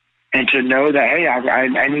 And to know that, hey,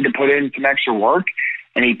 I need to put in some extra work,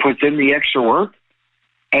 and he puts in the extra work,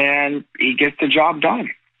 and he gets the job done.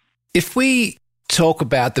 If we talk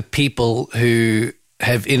about the people who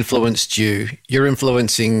have influenced you, you're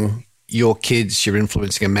influencing your kids, you're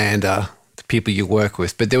influencing Amanda, the people you work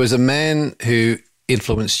with, but there was a man who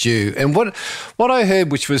influenced you. And what I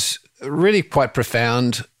heard, which was really quite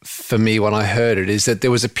profound for me when I heard it, is that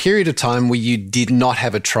there was a period of time where you did not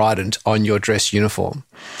have a trident on your dress uniform.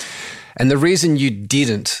 And the reason you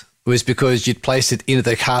didn't was because you'd placed it into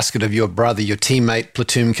the casket of your brother, your teammate,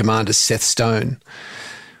 platoon commander Seth Stone.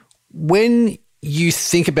 When you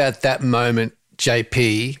think about that moment,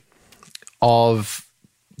 JP, of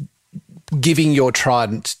giving your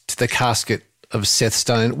trident to the casket of Seth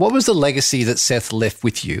Stone, what was the legacy that Seth left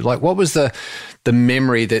with you? What was the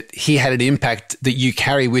memory that he had an impact that you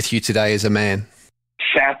carry with you today as a man?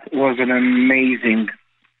 Seth was an amazing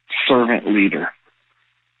servant leader.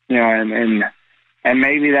 And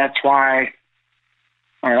maybe that's why,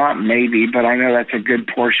 or not maybe, but I know that's a good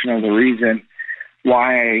portion of the reason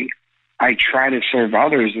why I try to serve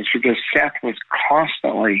others is because Seth was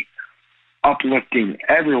constantly uplifting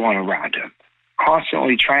everyone around him,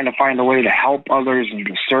 constantly trying to find a way to help others and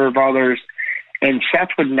to serve others. And Seth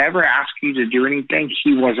would never ask you to do anything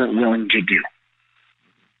he wasn't willing to do.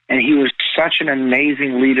 And he was such an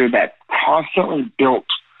amazing leader that constantly built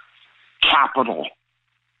capital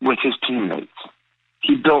with his teammates.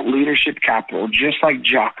 He built leadership capital just like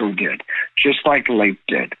Jocko did, just like Leif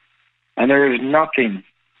did. And there is nothing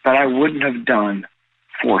that I wouldn't have done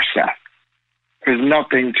for Seth. There's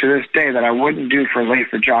nothing to this day that I wouldn't do for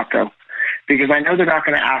Leif or Jocko, because I know they're not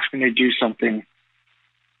going to ask me to do something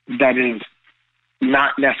that is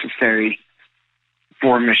not necessary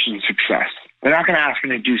for mission success. They're not going to ask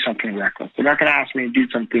me to do something reckless. They're not going to ask me to do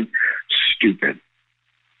something stupid.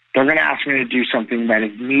 They're going to ask me to do something that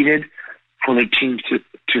is needed for the team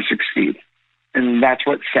to succeed. And that's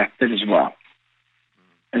what Seth did as well.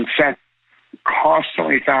 And Seth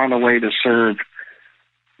constantly found a way to serve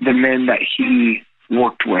the men that he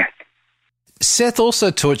worked with. Seth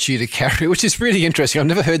also taught you to carry, which is really interesting. I've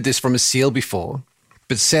never heard this from a SEAL before,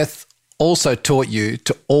 but Seth also taught you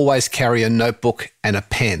to always carry a notebook and a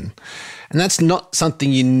pen. And that's not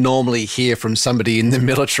something you normally hear from somebody in the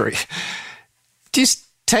military. Just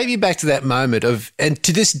take me back to that moment and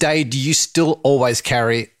to this day, do you still always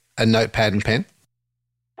carry a notepad and pen?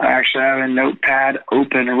 I actually have a notepad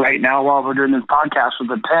open right now while we're doing this podcast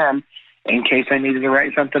with a pen in case I needed to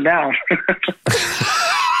write something down.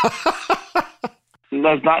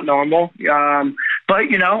 That's not normal. But,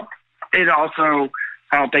 it also,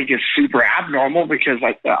 I don't think it's super abnormal because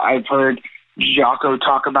I've heard Jocko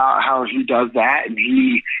talk about how he does that, and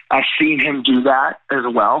I've seen him do that as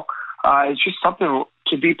well. It's just something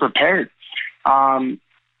to be prepared.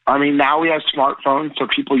 Now we have smartphones, so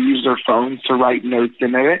people use their phones to write notes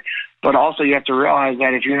in it. But also you have to realize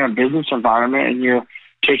that if you're in a business environment and you're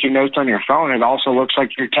taking notes on your phone, it also looks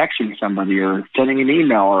like you're texting somebody or sending an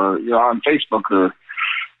email or you're on Facebook or,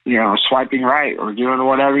 swiping right or doing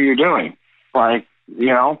whatever you're doing. That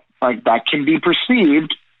can be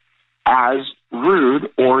perceived as rude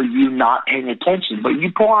or you not paying attention. But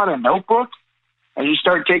you pull out a notebook and you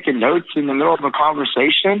start taking notes in the middle of a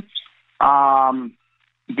conversation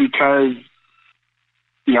because,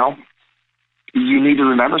 you need to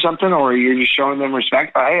remember something or you're just showing them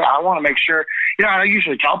respect. But, hey, I want to make sure, I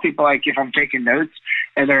usually tell people, if I'm taking notes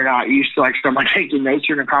and they're not used to, someone taking notes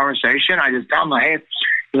during a conversation, I just tell them, hey,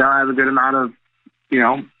 I have a good amount of,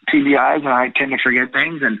 TBIs and I tend to forget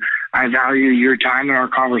things and I value your time in our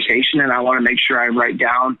conversation and I want to make sure I write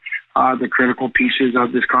down the critical pieces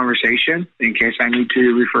of this conversation in case I need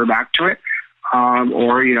to refer back to it.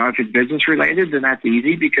 Or, if it's business related, then that's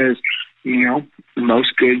easy because,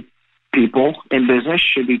 most good people in business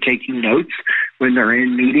should be taking notes when they're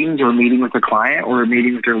in meetings or meeting with a client or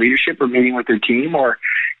meeting with their leadership or meeting with their team or,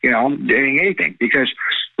 doing anything because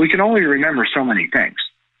we can only remember so many things.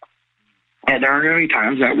 And there are going to be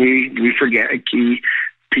times that we forget a key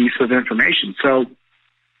piece of information. So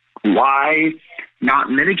why not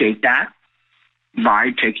mitigate that by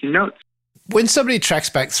taking notes? When somebody tracks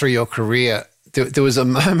back through your career, there was a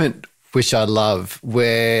moment which I love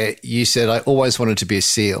where you said, I always wanted to be a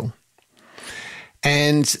SEAL.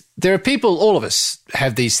 And there are people, all of us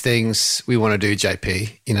have these things we want to do,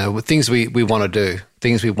 JP, things we want to do,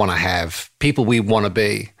 things we want to have, people we want to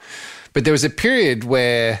be. But there was a period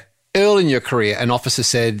where early in your career, an officer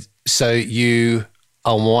said, so you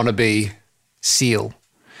want to be SEAL.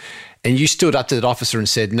 And you stood up to that officer and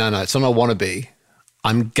said, no, it's not I want to be,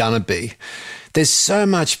 I'm going to be. There's so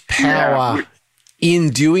much power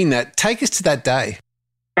in doing that. Take us to that day.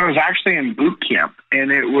 I was actually in boot camp,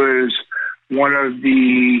 and it was one of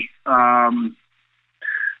the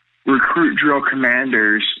recruit drill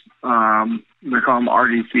commanders, they call them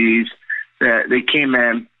RDCs, that they came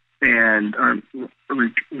in and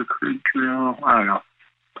recruit drill, I don't know,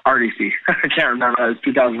 RDC. I can't remember. It was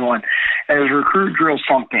 2001. And it was recruit drill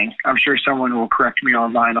something. I'm sure someone will correct me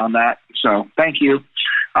online on that. So thank you.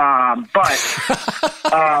 But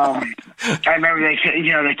I remember they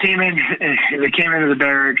came into the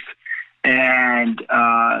barracks and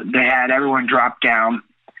they had everyone drop down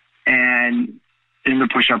and in the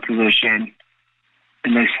push-up position.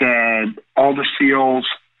 And they said, all the SEAL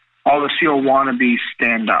wannabes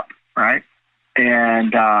stand up, right?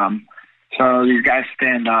 And so these guys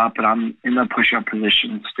stand up, and I'm in the push-up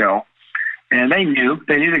position still. And they knew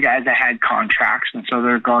the guys that had contracts, and so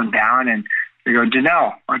they're going down, and they go,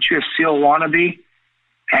 Dinnell, aren't you a SEAL wannabe?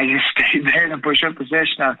 I just stayed there in the push-up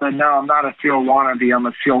position. I said, no, I'm not a SEAL wannabe. I'm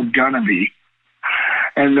a SEAL gonna be.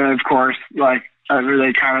 And then, of course, they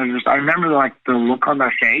kind of just, I remember the look on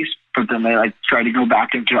their face, but then they try to go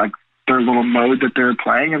back into their little mode that they're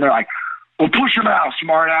playing, and they're like, well, push them out,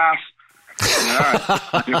 smart ass. All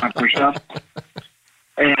right, do my push-up.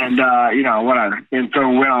 And, whatever. And so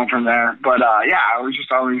we went on from there. But, I was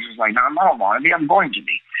just always just like, no, I'm not a wannabe. I'm going to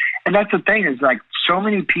be. And that's the thing is, so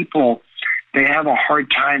many people, they have a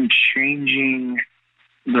hard time changing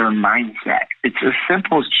their mindset. It's as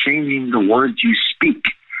simple as changing the words you speak,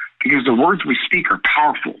 because the words we speak are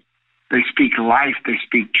powerful. They speak life. They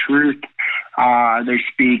speak truth. They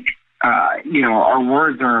speak, our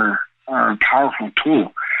words are a powerful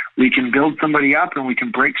tool. We can build somebody up and we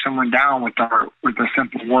can break someone down with a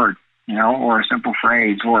simple word, or a simple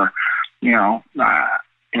phrase, or,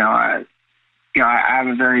 I have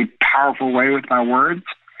a very powerful way with my words,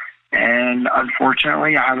 and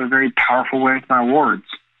unfortunately, I have a very powerful way with my words.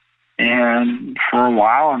 And for a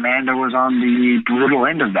while, Amanda was on the brutal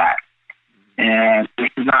end of that. And this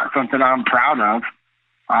is not something I'm proud of,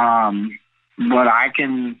 but I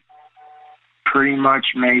can pretty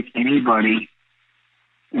much make anybody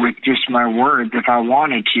with just my words, if I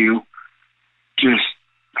wanted to, just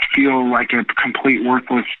feel like a complete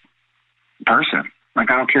worthless person. Like,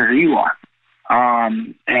 I don't care who you are.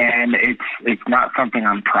 And it's not something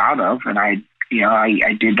I'm proud of. And I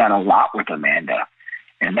did that a lot with Amanda.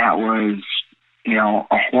 And that was, a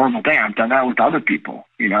horrible thing. I've done that with other people,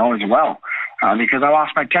 as well, because I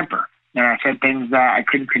lost my temper and I said things that I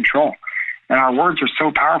couldn't control. And our words are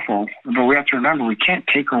so powerful, but we have to remember we can't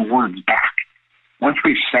take our words back. Once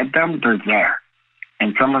we've said them, they're there.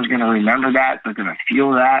 And someone's going to remember that. They're going to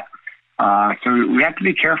feel that. So we have to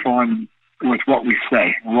be careful with what we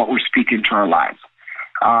say and what we speak into our lives.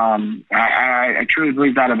 I truly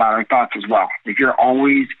believe that about our thoughts as well. If you're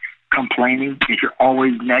always complaining, if you're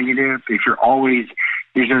always negative, if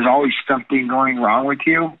there's always something going wrong with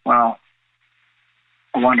you, well,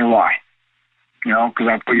 I wonder why. Because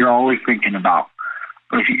that's what you're always thinking about.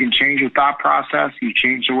 But if you can change your thought process, you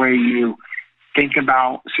change the way you think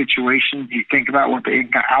about situations, you think about what the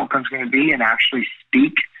outcome's going to be, and actually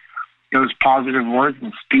speak those positive words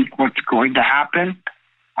and speak what's going to happen,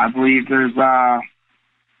 I believe there's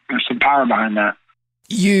some power behind that.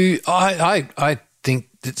 I think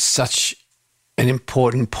it's such an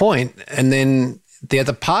important point. And then the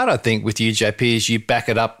other part, I think, with you, JP, is you back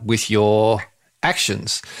it up with your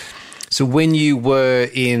actions. So when you were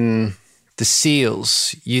in the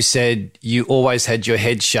SEALs, you said you always had your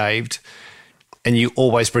head shaved and you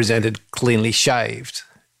always presented cleanly shaved.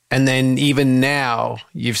 And then even now,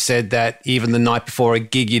 you've said that even the night before a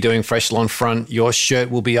gig you're doing for Echelon Front, your shirt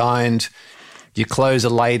will be ironed, your clothes are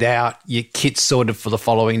laid out, your kit's sorted for the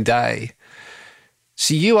following day.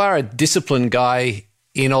 So you are a disciplined guy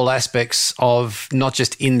in all aspects of not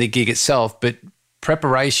just in the gig itself, but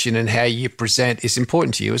preparation and how you present is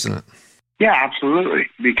important to you, isn't it? Yeah, absolutely.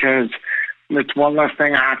 Because it's one less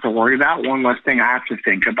thing I have to worry about, one less thing I have to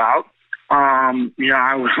think about.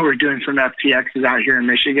 We're doing some FTXs out here in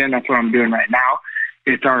Michigan. That's what I'm doing right now.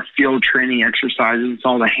 It's our field training exercises. It's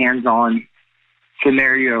all the hands-on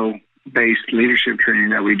scenario-based leadership training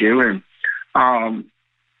that we do. And,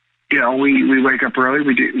 we wake up early,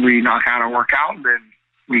 we knock out our workout, and then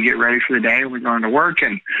we get ready for the day, and we're going to work.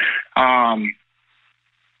 And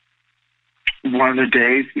one of the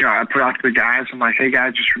days, I put out to the guys, I'm like, hey,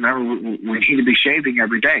 guys, just remember, we need to be shaving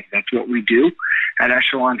every day. That's what we do at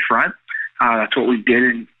Echelon Front. That's what we did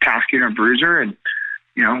in Tasking or Bruiser, and,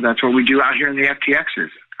 that's what we do out here in the FTXs.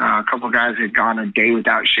 A couple of guys had gone a day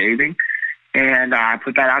without shaving, and I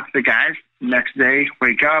put that out to the guys. Next day,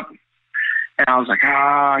 wake up, and I was like,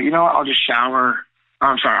 I'll just shower.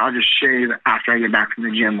 I'll just shave after I get back from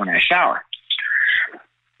the gym when I shower.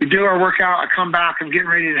 We do our workout. I come back. I'm getting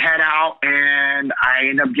ready to head out, and I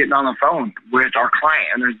end up getting on the phone with our client.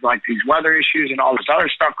 And there's like these weather issues and all this other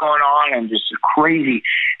stuff going on, and just crazy.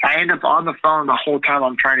 I end up on the phone the whole time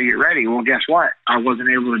I'm trying to get ready. Well, guess what? I wasn't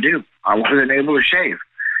able to do. I wasn't able to shave,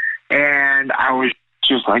 and I was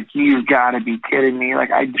just like, "You've got to be kidding me!" Like,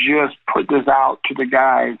 I just put this out to the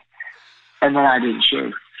guys, and then I didn't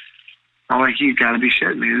shave. I'm like, "You've got to be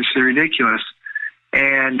shitting me! This is ridiculous."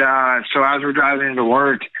 And so as we're driving into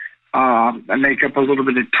work, I make up a little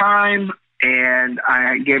bit of time, and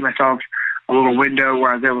I gave myself a little window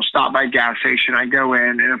where I was able to stop by a gas station. I go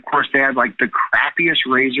in, and of course they had like the crappiest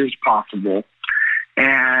razors possible,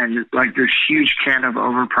 and like this huge can of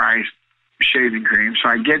overpriced shaving cream. So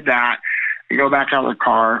I get that. I go back out of the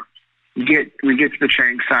car. We get to the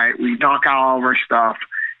training site. We knock out all of our stuff.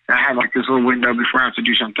 And I have like this little window before I have to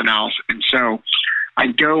do something else, and so I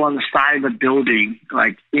go on the side of the building,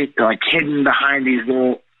 like hidden behind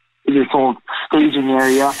this old staging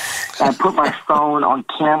area. And I put my phone on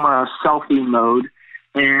camera selfie mode,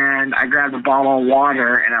 and I grabbed a bottle of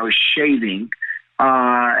water, and I was shaving.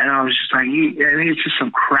 And I was just like, it's just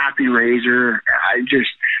some crappy razor.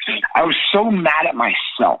 I was so mad at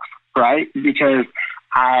myself, right? Because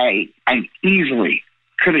I easily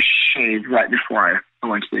could have shaved right before I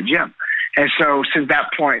went to the gym. And so since that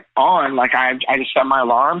point on, like I just set my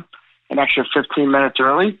alarm an extra 15 minutes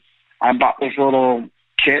early. I bought this little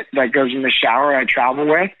kit that goes in the shower I travel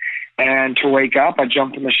with. And to wake up, I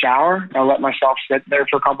jump in the shower. I let myself sit there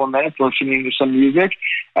for a couple of minutes listening to some music.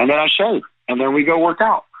 And then I shave. And then we go work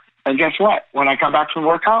out. And guess what? When I come back from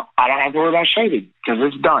workout, I don't have to worry about shaving because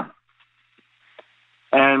it's done.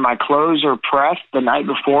 And my clothes are pressed the night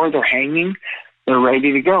before. They're hanging. they're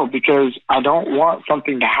ready to go, because I don't want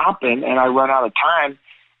something to happen and I run out of time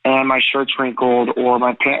and my shirt's wrinkled or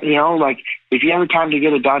my pants, like if you have the time to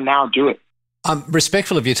get it done now, do it. I'm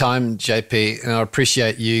respectful of your time, JP, and I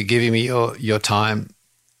appreciate you giving me your time.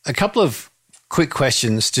 A couple of quick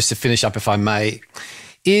questions just to finish up, if I may.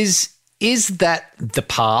 Is that the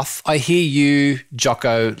path? I hear you,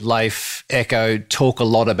 Jocko, Leif, Echo, talk a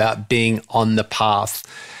lot about being on the path.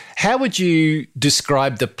 How would you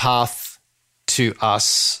describe the path to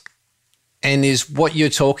us? And is what you're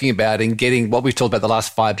talking about and getting what we've talked about the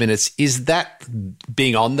last 5 minutes, is that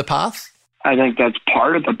being on the path? I think that's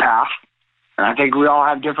part of the path. And I think we all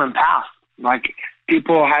have different paths. Like,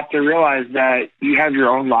 people have to realize that you have your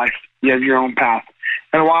own life. You have your own path.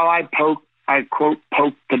 And while I quote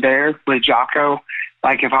poke the bear with Jocko,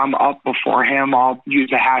 like if I'm up before him, I'll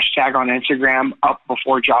use a hashtag on Instagram, up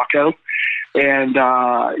before Jocko. And,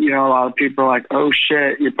 a lot of people are like, oh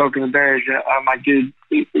shit, you're poking the bears. I'm like, dude,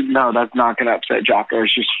 no, that's not going to upset Jocko.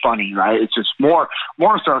 It's just funny, right? It's just more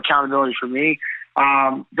so accountability for me.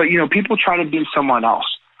 But people try to be someone else.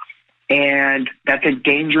 And that's a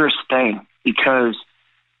dangerous thing, because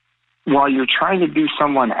while you're trying to be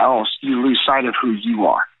someone else, you lose sight of who you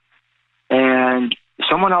are. And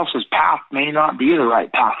someone else's path may not be the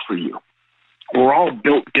right path for you. We're all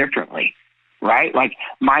built differently, right? Like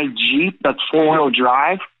my Jeep that's 4-wheel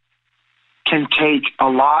drive can take a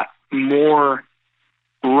lot more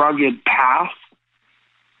rugged path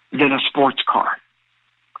than a sports car.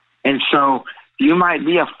 And so you might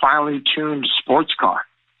be a finely tuned sports car,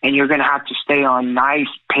 and you're going to have to stay on nice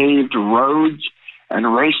paved roads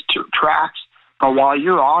and race tracks. But while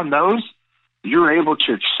you're on those, you're able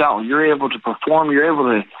to excel. You're able to perform. You're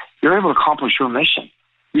able to accomplish your mission.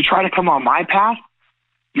 You try to come on my path,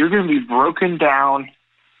 you're going to be broken down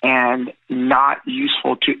and not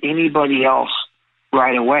useful to anybody else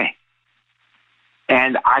right away.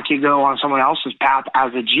 And I could go on someone else's path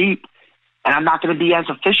as a Jeep, and I'm not going to be as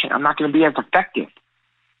efficient. I'm not going to be as effective.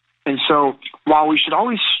 And so while we should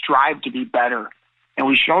always strive to be better, and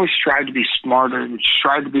we should always strive to be smarter and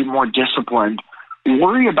strive to be more disciplined,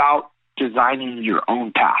 worry about designing your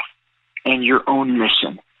own path and your own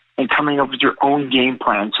mission and coming up with your own game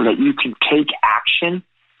plan so that you can take action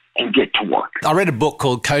and get to work. I read a book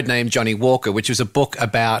called Codename Johnny Walker, which was a book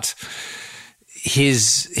about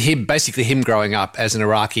him growing up as an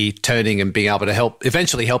Iraqi, turning and being able to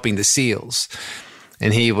eventually helping the SEALs.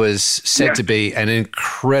 And he was said to be an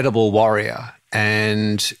incredible warrior.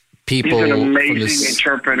 And people... He's an amazing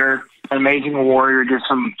interpreter, amazing warrior, did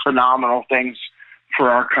some phenomenal things for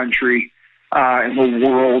our country and the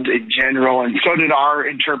world in general. And so did our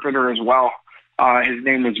interpreter as well. His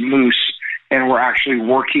name was Moose, and we're actually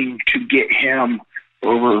working to get him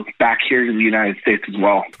over back here to the United States as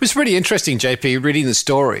well. It was pretty interesting, JP, reading the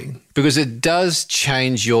story, because it does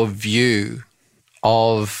change your view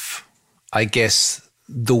of, I guess,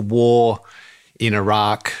 the war in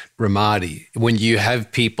Iraq, Ramadi, when you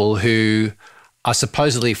have people who are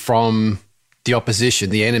supposedly from the opposition,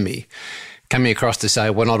 the enemy, coming across to say,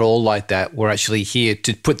 we're not all like that, we're actually here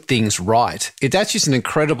to put things right. That's just an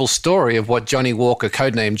incredible story of what Johnny Walker,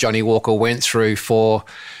 codenamed Johnny Walker, went through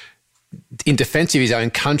in defense of his own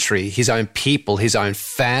country, his own people, his own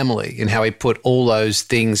family, and how he put all those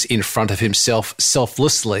things in front of himself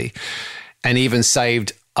selflessly, and even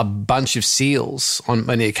saved a bunch of SEALs on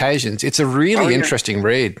many occasions. It's a really interesting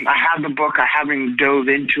read. I have the book. I haven't dove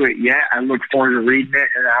into it yet. I look forward to reading it,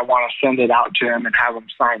 and I want to send it out to him and have him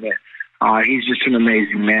sign it. He's just an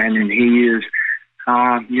amazing man, and he is,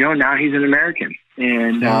 now he's an American,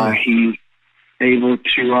 and he's able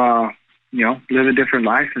to, live a different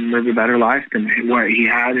life and live a better life than what he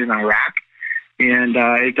had in Iraq. And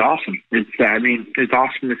it's awesome. It's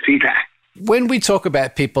awesome to see that. When we talk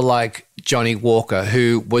about people like Johnny Walker,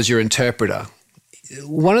 who was your interpreter,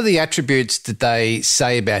 one of the attributes that they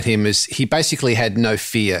say about him is he basically had no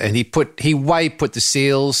fear, and he put the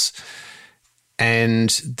SEALs and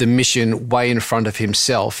the mission way in front of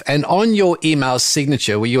himself. And on your email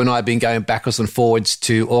signature, where you and I have been going backwards and forwards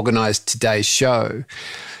to organise today's show,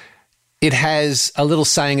 it has a little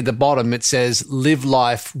saying at the bottom. It says, live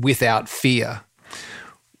life without fear.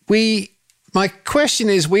 My question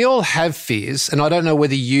is, we all have fears, and I don't know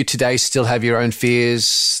whether you today still have your own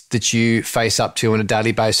fears that you face up to on a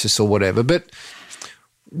daily basis or whatever, but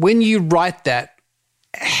when you write that,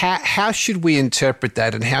 how should we interpret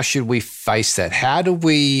that, and how should we face that?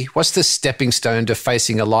 What's the stepping stone to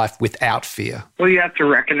facing a life without fear? Well, you have to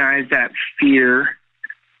recognize that fear,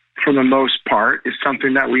 for the most part, is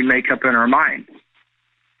something that we make up in our minds.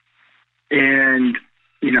 And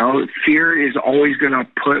fear is always going to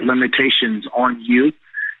put limitations on you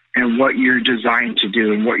and what you're designed to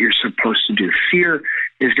do and what you're supposed to do. Fear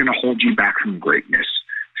is going to hold you back from greatness.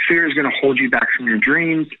 Fear is going to hold you back from your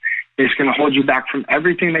dreams. It's going to hold you back from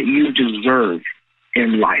everything that you deserve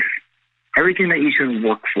in life, everything that you can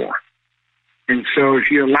work for. And so if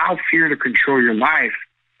you allow fear to control your life,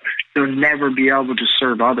 you'll never be able to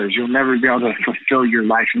serve others. You'll never be able to fulfill your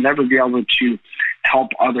life. You'll never be able to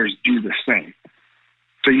help others do the same.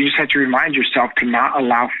 So you just have to remind yourself to not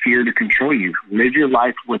allow fear to control you. Live your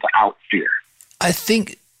life without fear. I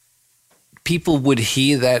think people would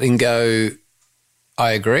hear that and go,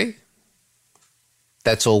 I agree.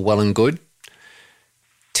 That's all well and good.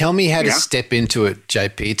 Tell me how to step into it,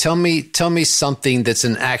 JP. Tell me something that's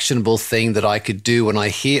an actionable thing that I could do when I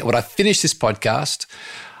finish this podcast.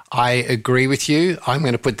 I agree with you. I'm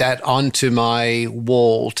going to put that onto my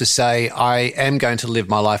wall to say I am going to live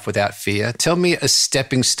my life without fear. Tell me a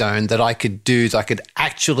stepping stone that I could do, that I could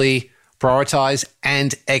actually prioritize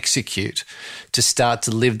and execute to start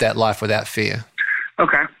to live that life without fear.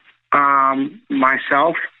 Okay.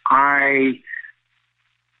 Myself, I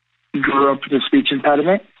grew up with a speech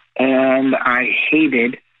impediment, and I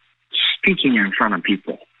hated speaking in front of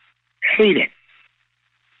people. Hate it.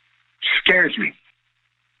 Scares me.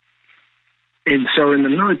 And so in the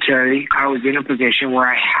military, I was in a position where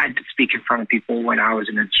I had to speak in front of people when I was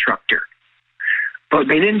an instructor. But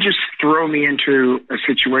they didn't just throw me into a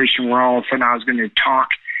situation where all of a sudden I was going to talk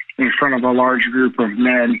in front of a large group of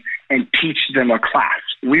men and teach them a class.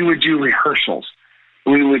 We would do rehearsals.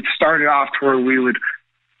 We would start it off to where we would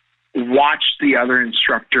watch the other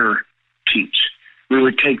instructor teach. We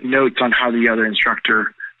would take notes on how the other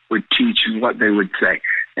instructor would teach and what they would say.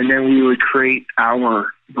 And then we would create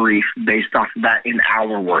our brief based off of that in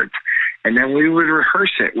our words. And then we would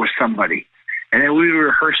rehearse it with somebody. And then we would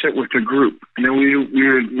rehearse it with a group. And then we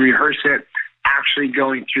would rehearse it actually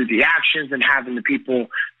going through the actions and having the people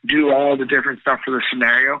do all the different stuff for the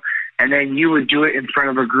scenario. And then you would do it in front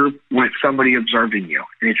of a group with somebody observing you.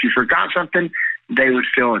 And if you forgot something, they would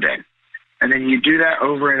fill it in. And then you do that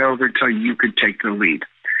over and over until you could take the lead.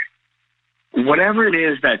 Whatever it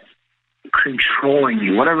is that's controlling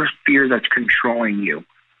you, whatever fear that's controlling you,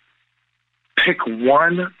 pick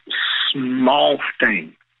one small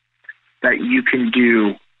thing that you can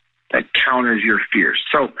do that counters your fears.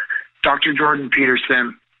 So Dr. Jordan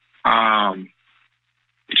Peterson, Jocko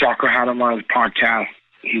had him on his podcast.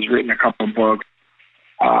 He's written a couple of books.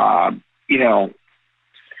 One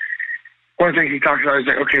of the things he talks about is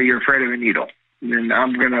like, okay, you're afraid of a needle. And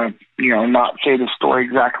I'm going to, not say the story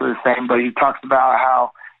exactly the same, but he talks about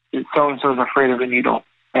how so-and-so is afraid of a needle.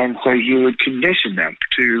 And so you would condition them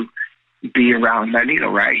to be around that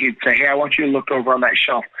needle, right? He'd say, hey, I want you to look over on that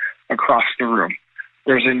shelf across the room.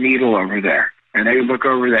 There's a needle over there. And they would look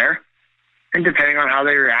over there. And depending on how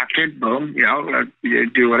they reacted, boom,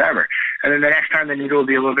 do whatever. And then the next time the needle would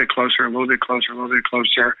be a little bit closer, a little bit closer, a little bit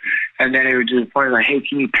closer. And then it would do the point like, hey,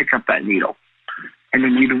 can you pick up that needle? And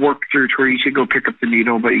then you'd work through to where you could go pick up the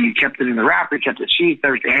needle, but you kept it in the wrapper, kept it sheathed.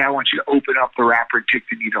 They would say, hey, I want you to open up the wrapper and take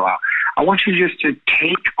the needle out. I want you just to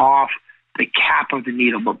take off the cap of the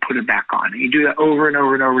needle, but put it back on. And you do that over and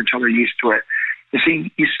over and over until they're used to it. You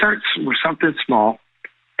see, you start with something small,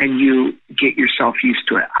 and you get yourself used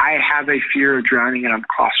to it. I have a fear of drowning, and I'm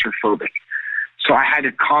claustrophobic. So I had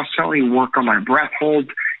to constantly work on my breath holds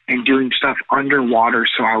and doing stuff underwater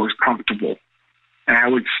so I was comfortable. And I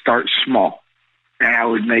would start small. And I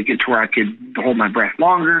would make it to where I could hold my breath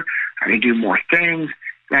longer. I could do more things.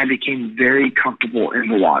 And I became very comfortable in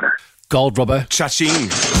the water. Gold, Robbo. Cha-ching,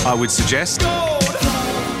 I would suggest.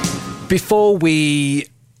 Before we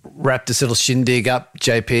wrap this little shindig up,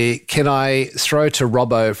 JP, can I throw to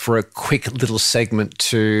Robbo for a quick little segment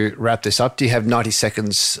to wrap this up? Do you have 90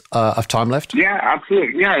 seconds of time left? Yeah,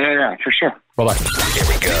 absolutely. Yeah, for sure. Robbo. Here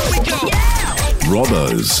we go. Yeah.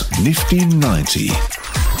 Robbo's Nifty 90.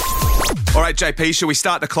 All right, JP, shall we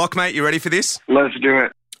start the clock, mate? You ready for this? Let's do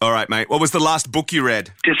it. All right, mate. What was the last book you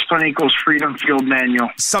read? Discipline Equals Freedom Field Manual.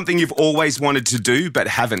 Something you've always wanted to do but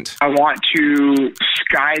haven't. I want to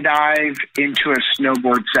skydive into a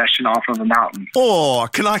snowboard session off of a mountain. Oh,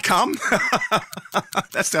 can I come?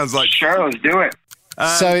 That sounds like... Sure, let's do it.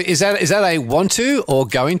 So is that a want to or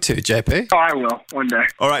going to, JP? Oh, I will, one day.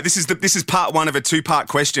 All right, this is part one of a two-part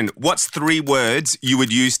question. What's 3 words you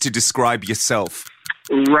would use to describe yourself?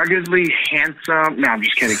 Ruggedly handsome. No, I'm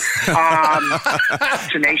just kidding.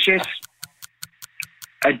 Tenacious,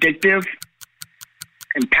 addictive,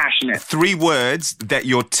 and passionate. 3 words that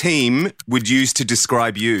your team would use to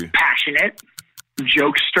describe you. Passionate,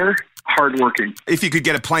 jokester, hardworking. If you could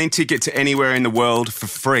get a plane ticket to anywhere in the world for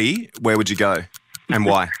free, where would you go and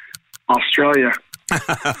why? Australia.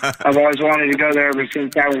 I've always wanted to go there ever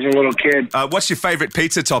since I was a little kid. What's your favorite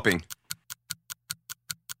pizza topping?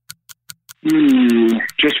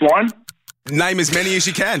 Just one? Name as many as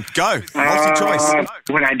you can. Go. Multi-choice.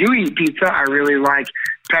 When I do eat pizza, I really like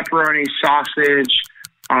pepperoni, sausage,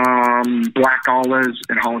 black olives,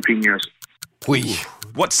 and jalapenos.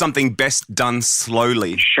 What's something best done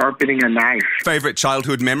slowly? Sharpening a knife. Favorite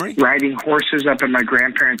childhood memory? Riding horses up in my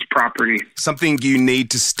grandparents' property. Something you need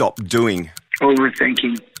to stop doing?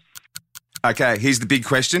 Overthinking. Okay, here's the big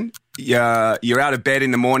question. You're out of bed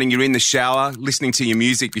in the morning, you're in the shower, listening to your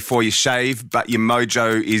music before you shave, but your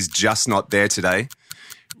mojo is just not there today.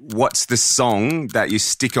 What's the song that you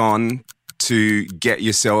stick on to get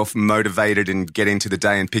yourself motivated and get into the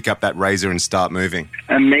day and pick up that razor and start moving?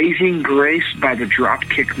 Amazing Grace by the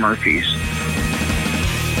Dropkick Murphys.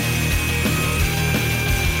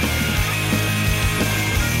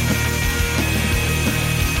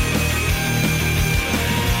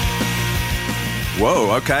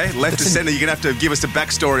 Whoa, okay. Left to center, you're going to have to give us a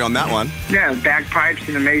backstory on that one. Yeah, bagpipes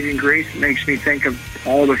and Amazing Grace makes me think of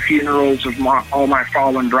all the funerals of all my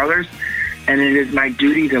fallen brothers, and it is my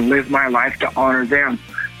duty to live my life to honor them.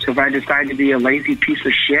 So if I decide to be a lazy piece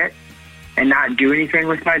of shit and not do anything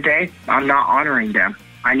with my day, I'm not honoring them.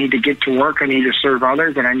 I need to get to work, I need to serve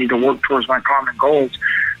others, and I need to work towards my common goals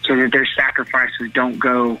so that their sacrifices don't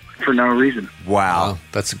go for no reason. Wow.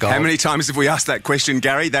 That's a goal. How many times have we asked that question,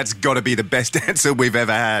 Gary? That's got to be the best answer we've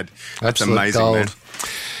ever had. That's Absolute amazing, gold. man.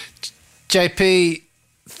 JP,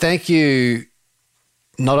 thank you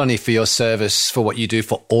not only for your service, for what you do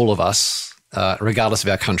for all of us, regardless of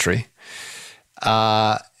our country.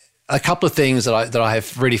 A couple of things that I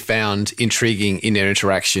have really found intriguing in our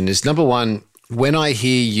interaction is, number one, when I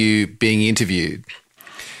hear you being interviewed,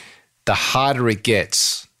 the harder it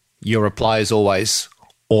gets, your reply is always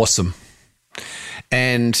awesome.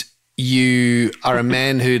 And you are a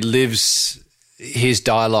man who lives his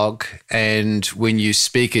dialogue, and when you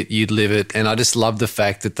speak it, you live it. And I just love the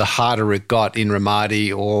fact that the harder it got in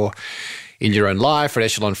Ramadi or in your own life or at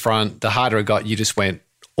Echelon Front, the harder it got, you just went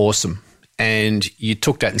awesome. And you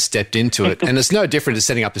took that and stepped into it. And it's no different to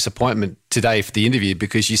setting up this appointment today for the interview,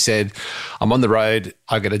 because you said, I'm on the road,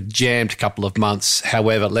 I've got a jammed couple of months.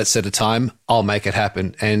 However, let's set a time, I'll make it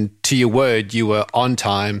happen. And to your word, you were on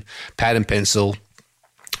time, pad and pencil,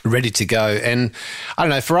 ready to go. And I don't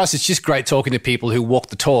know, for us, it's just great talking to people who walk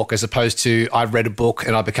the talk, as opposed to I've read a book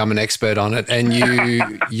and I've become an expert on it. And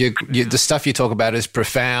you the stuff you talk about is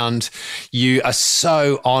profound. You are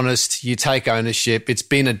so honest. You take ownership. It's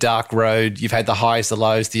been a dark road. You've had the highs, the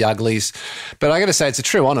lows, the uglies. But I got to say, it's a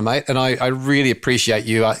true honor, mate. And I really appreciate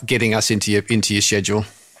you getting us into your schedule.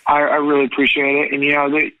 I really appreciate it. And, you know,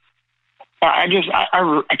 I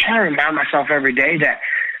kind of remind myself every day that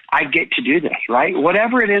I get to do this, right?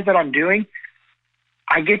 Whatever it is that I'm doing,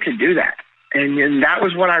 I get to do that. And that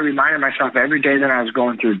was what I reminded myself every day that I was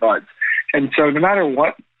going through Buds. And so no matter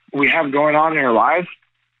what we have going on in our lives,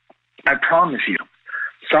 I promise you,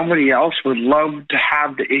 somebody else would love to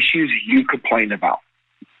have the issues you complain about.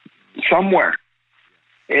 Somewhere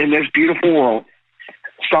in this beautiful world,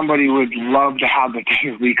 somebody would love to have the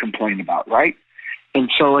things we complain about, right?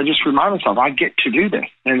 And so I just remind myself, I get to do this.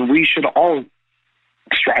 And we should all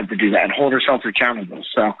strive to do that and hold ourselves accountable.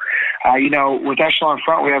 So, you know, with Echelon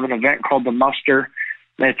Front, we have an event called the Muster.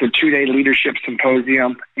 It's a 2-day leadership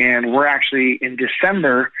symposium, and we're actually in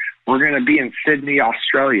December, we're going to be in Sydney,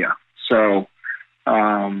 Australia. So,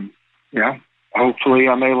 you know, hopefully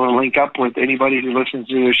I'm able to link up with anybody who listens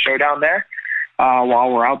to the show down there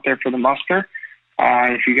while we're out there for the Muster.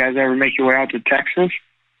 If you guys ever make your way out to Texas,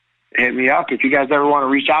 hit me up. If you guys ever want to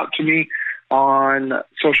reach out to me on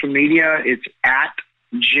social media, it's at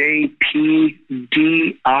JPDINNELL,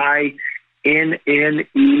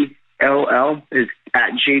 is at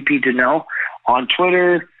JP Dinnell on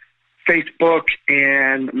Twitter, Facebook,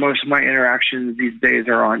 and most of my interactions these days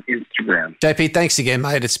are on Instagram. JP, thanks again,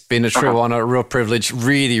 mate. It's been a true honor, a real privilege.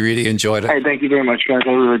 Really, really enjoyed it. Hey, thank you very much, guys. I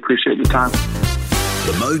really appreciate the time.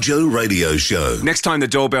 The Mojo Radio Show. Next time the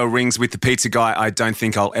doorbell rings with the pizza guy, I don't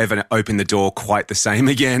think I'll ever open the door quite the same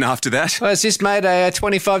again after that. Well, it's just made a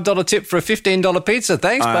 $25 tip for a $15 pizza.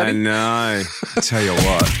 Thanks, buddy. I know. I tell you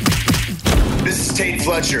what. This is Tate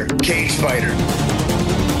Fletcher, Cage Fighter.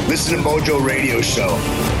 Listen to Mojo Radio Show,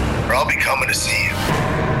 or I'll be coming to see you.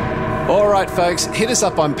 All right, folks, hit us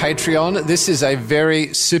up on Patreon. This is a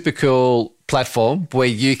very super cool platform where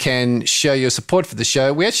you can show your support for the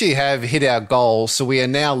show. We actually have hit our goal, so we are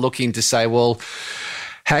now looking to say, well,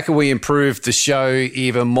 how can we improve the show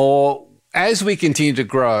even more? As we continue to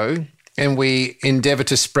grow, and we endeavour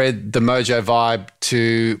to spread the Mojo vibe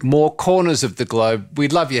to more corners of the globe.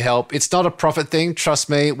 We'd love your help. It's not a profit thing, trust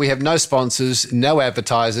me. We have no sponsors, no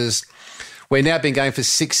advertisers. We've now been going for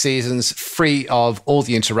 6 seasons, free of all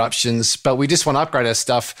the interruptions, but we just want to upgrade our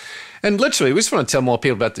stuff. And literally, we just want to tell more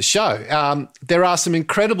people about the show. There are some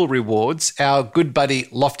incredible rewards. Our good buddy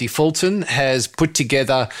Lofty Fulton has put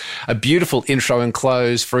together a beautiful intro and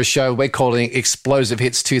close for a show we're calling Explosive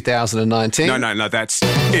Hits 2019. No, that's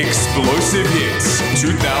Explosive Hits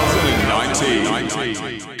 2019.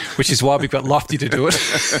 Which is why we've got Lofty to do it.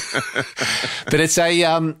 But it's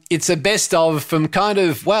a best of from kind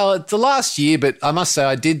of, well, it's the last year, but I must say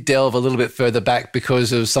I did delve a little bit further back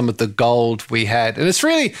because of some of the gold we had. And it's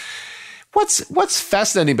really, what's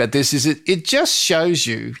fascinating about this is it just shows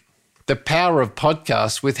you the power of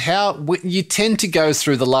podcasts with how you tend to go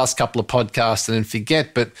through the last couple of podcasts and then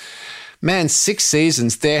forget. But man, 6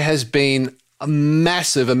 seasons, there has been a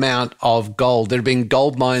massive amount of gold. There have been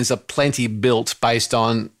gold mines aplenty built based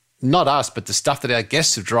on not us, but the stuff that our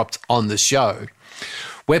guests have dropped on the show.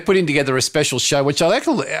 We're putting together a special show, which I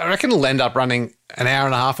reckon will end up running an hour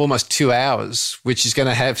and a half, almost 2 hours, which is going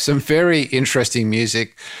to have some very interesting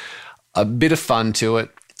music, a bit of fun to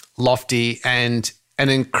it, Lofty, and an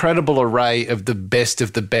incredible array of the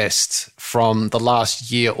best from the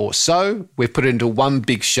last year or so. We've put it into one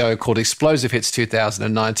big show called Explosive Hits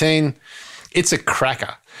 2019. It's a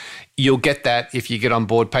cracker. You'll get that if you get on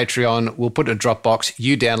board Patreon. We'll put it in a Dropbox.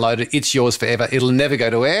 You download it. It's yours forever. It'll never go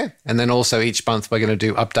to air. And then also each month we're going to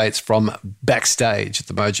do updates from backstage at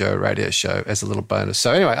the Mojo Radio Show as a little bonus.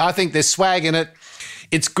 So anyway, I think there's swag in it.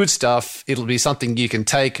 It's good stuff. It'll be something you can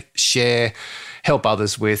take, share, help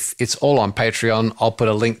others with. It's all on Patreon. I'll put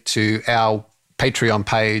a link to our Patreon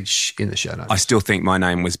page in the show notes. I still think my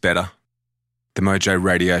name was better. The Mojo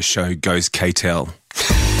Radio Show goes K-Tel.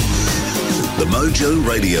 The Mojo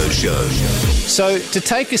Radio Show. So to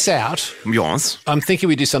take us out, yours, I'm thinking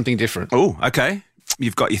we do something different. Oh, okay.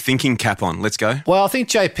 You've got your thinking cap on. Let's go. Well, I think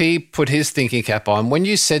JP put his thinking cap on when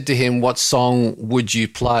you said to him, what song would you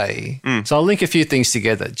play? So I'll link a few things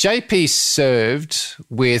together. JP served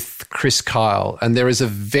with Chris Kyle, and there is a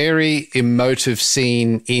very emotive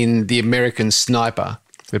scene in The American Sniper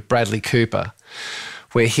with Bradley Cooper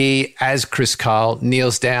where he, as Chris Kyle,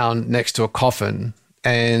 kneels down next to a coffin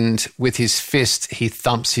and with his fist, he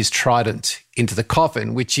thumps his trident into the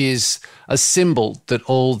coffin, which is a symbol that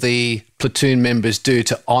all the platoon members do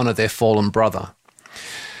to honour their fallen brother.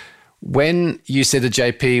 When you said to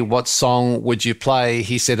JP, what song would you play?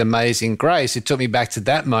 He said Amazing Grace. It took me back to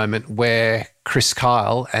that moment where Chris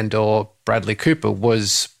Kyle and or Bradley Cooper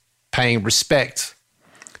was paying respect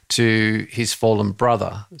to his fallen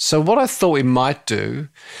brother. So what I thought we might do,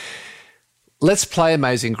 let's play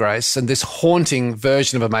Amazing Grace and this haunting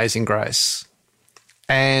version of Amazing Grace.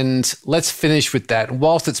 And let's finish with that.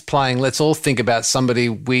 Whilst it's playing, let's all think about somebody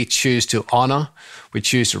we choose to honour, we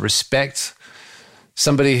choose to respect,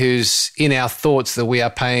 somebody who's in our thoughts that we are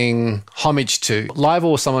paying homage to, live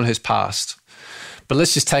or someone who's passed. But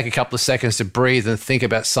let's just take a couple of seconds to breathe and think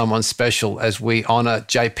about someone special as we honour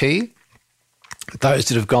JP, those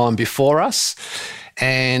that have gone before us.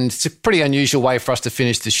 And it's a pretty unusual way for us to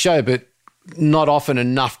finish the show, but not often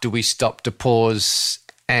enough do we stop to pause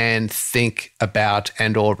and think about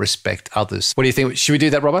and or respect others. What do you think? Should we do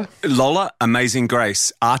that, Robbo? Lola, Amazing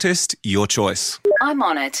Grace. Artist, your choice. I'm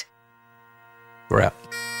on it. We're out.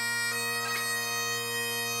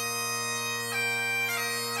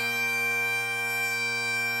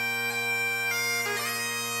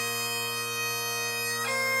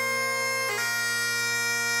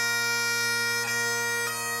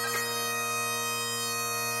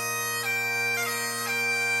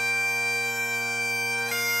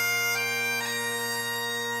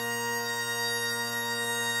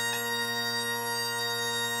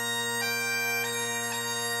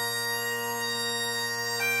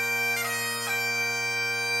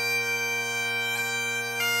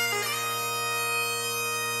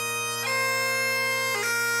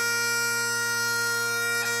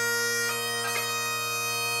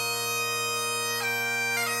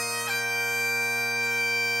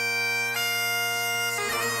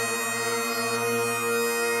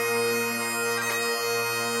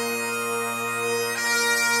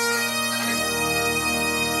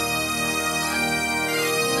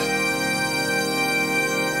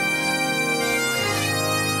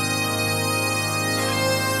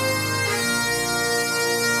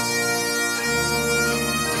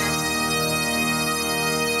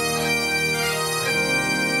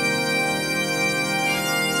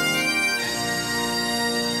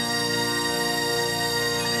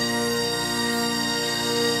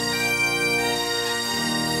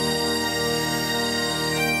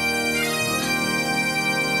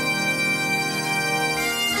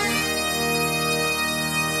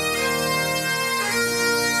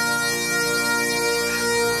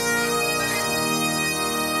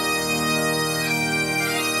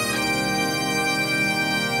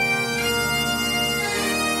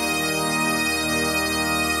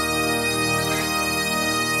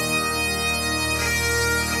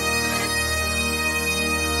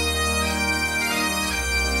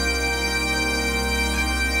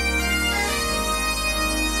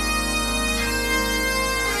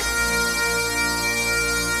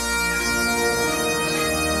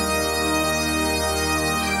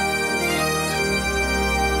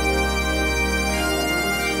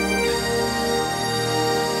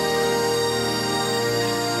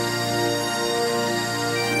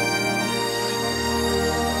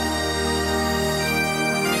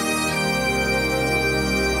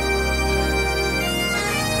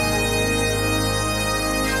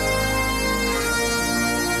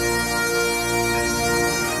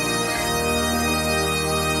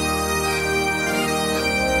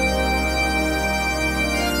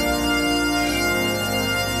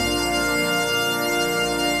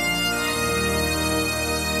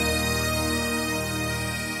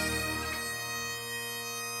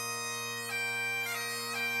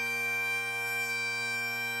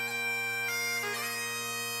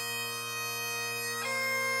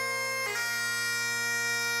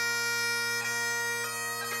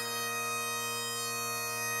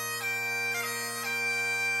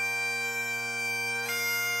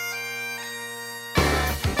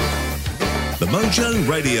 The Mojo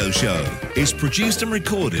Radio Show is produced and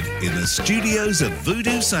recorded in the studios of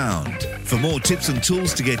Voodoo Sound. For more tips and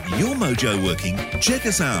tools to get your mojo working, check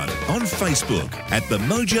us out on Facebook at The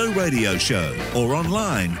Mojo Radio Show or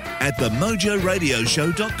online at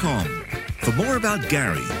themojoradioshow.com. For more about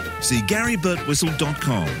Gary, see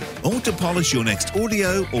GaryBurtWhistle.com, or to polish your next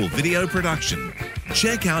audio or video production,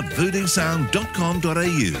 check out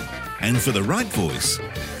voodoosound.com.au. And for the right voice,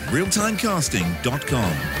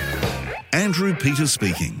 realtimecasting.com. Andrew Peters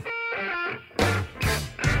speaking.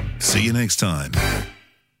 See you next time.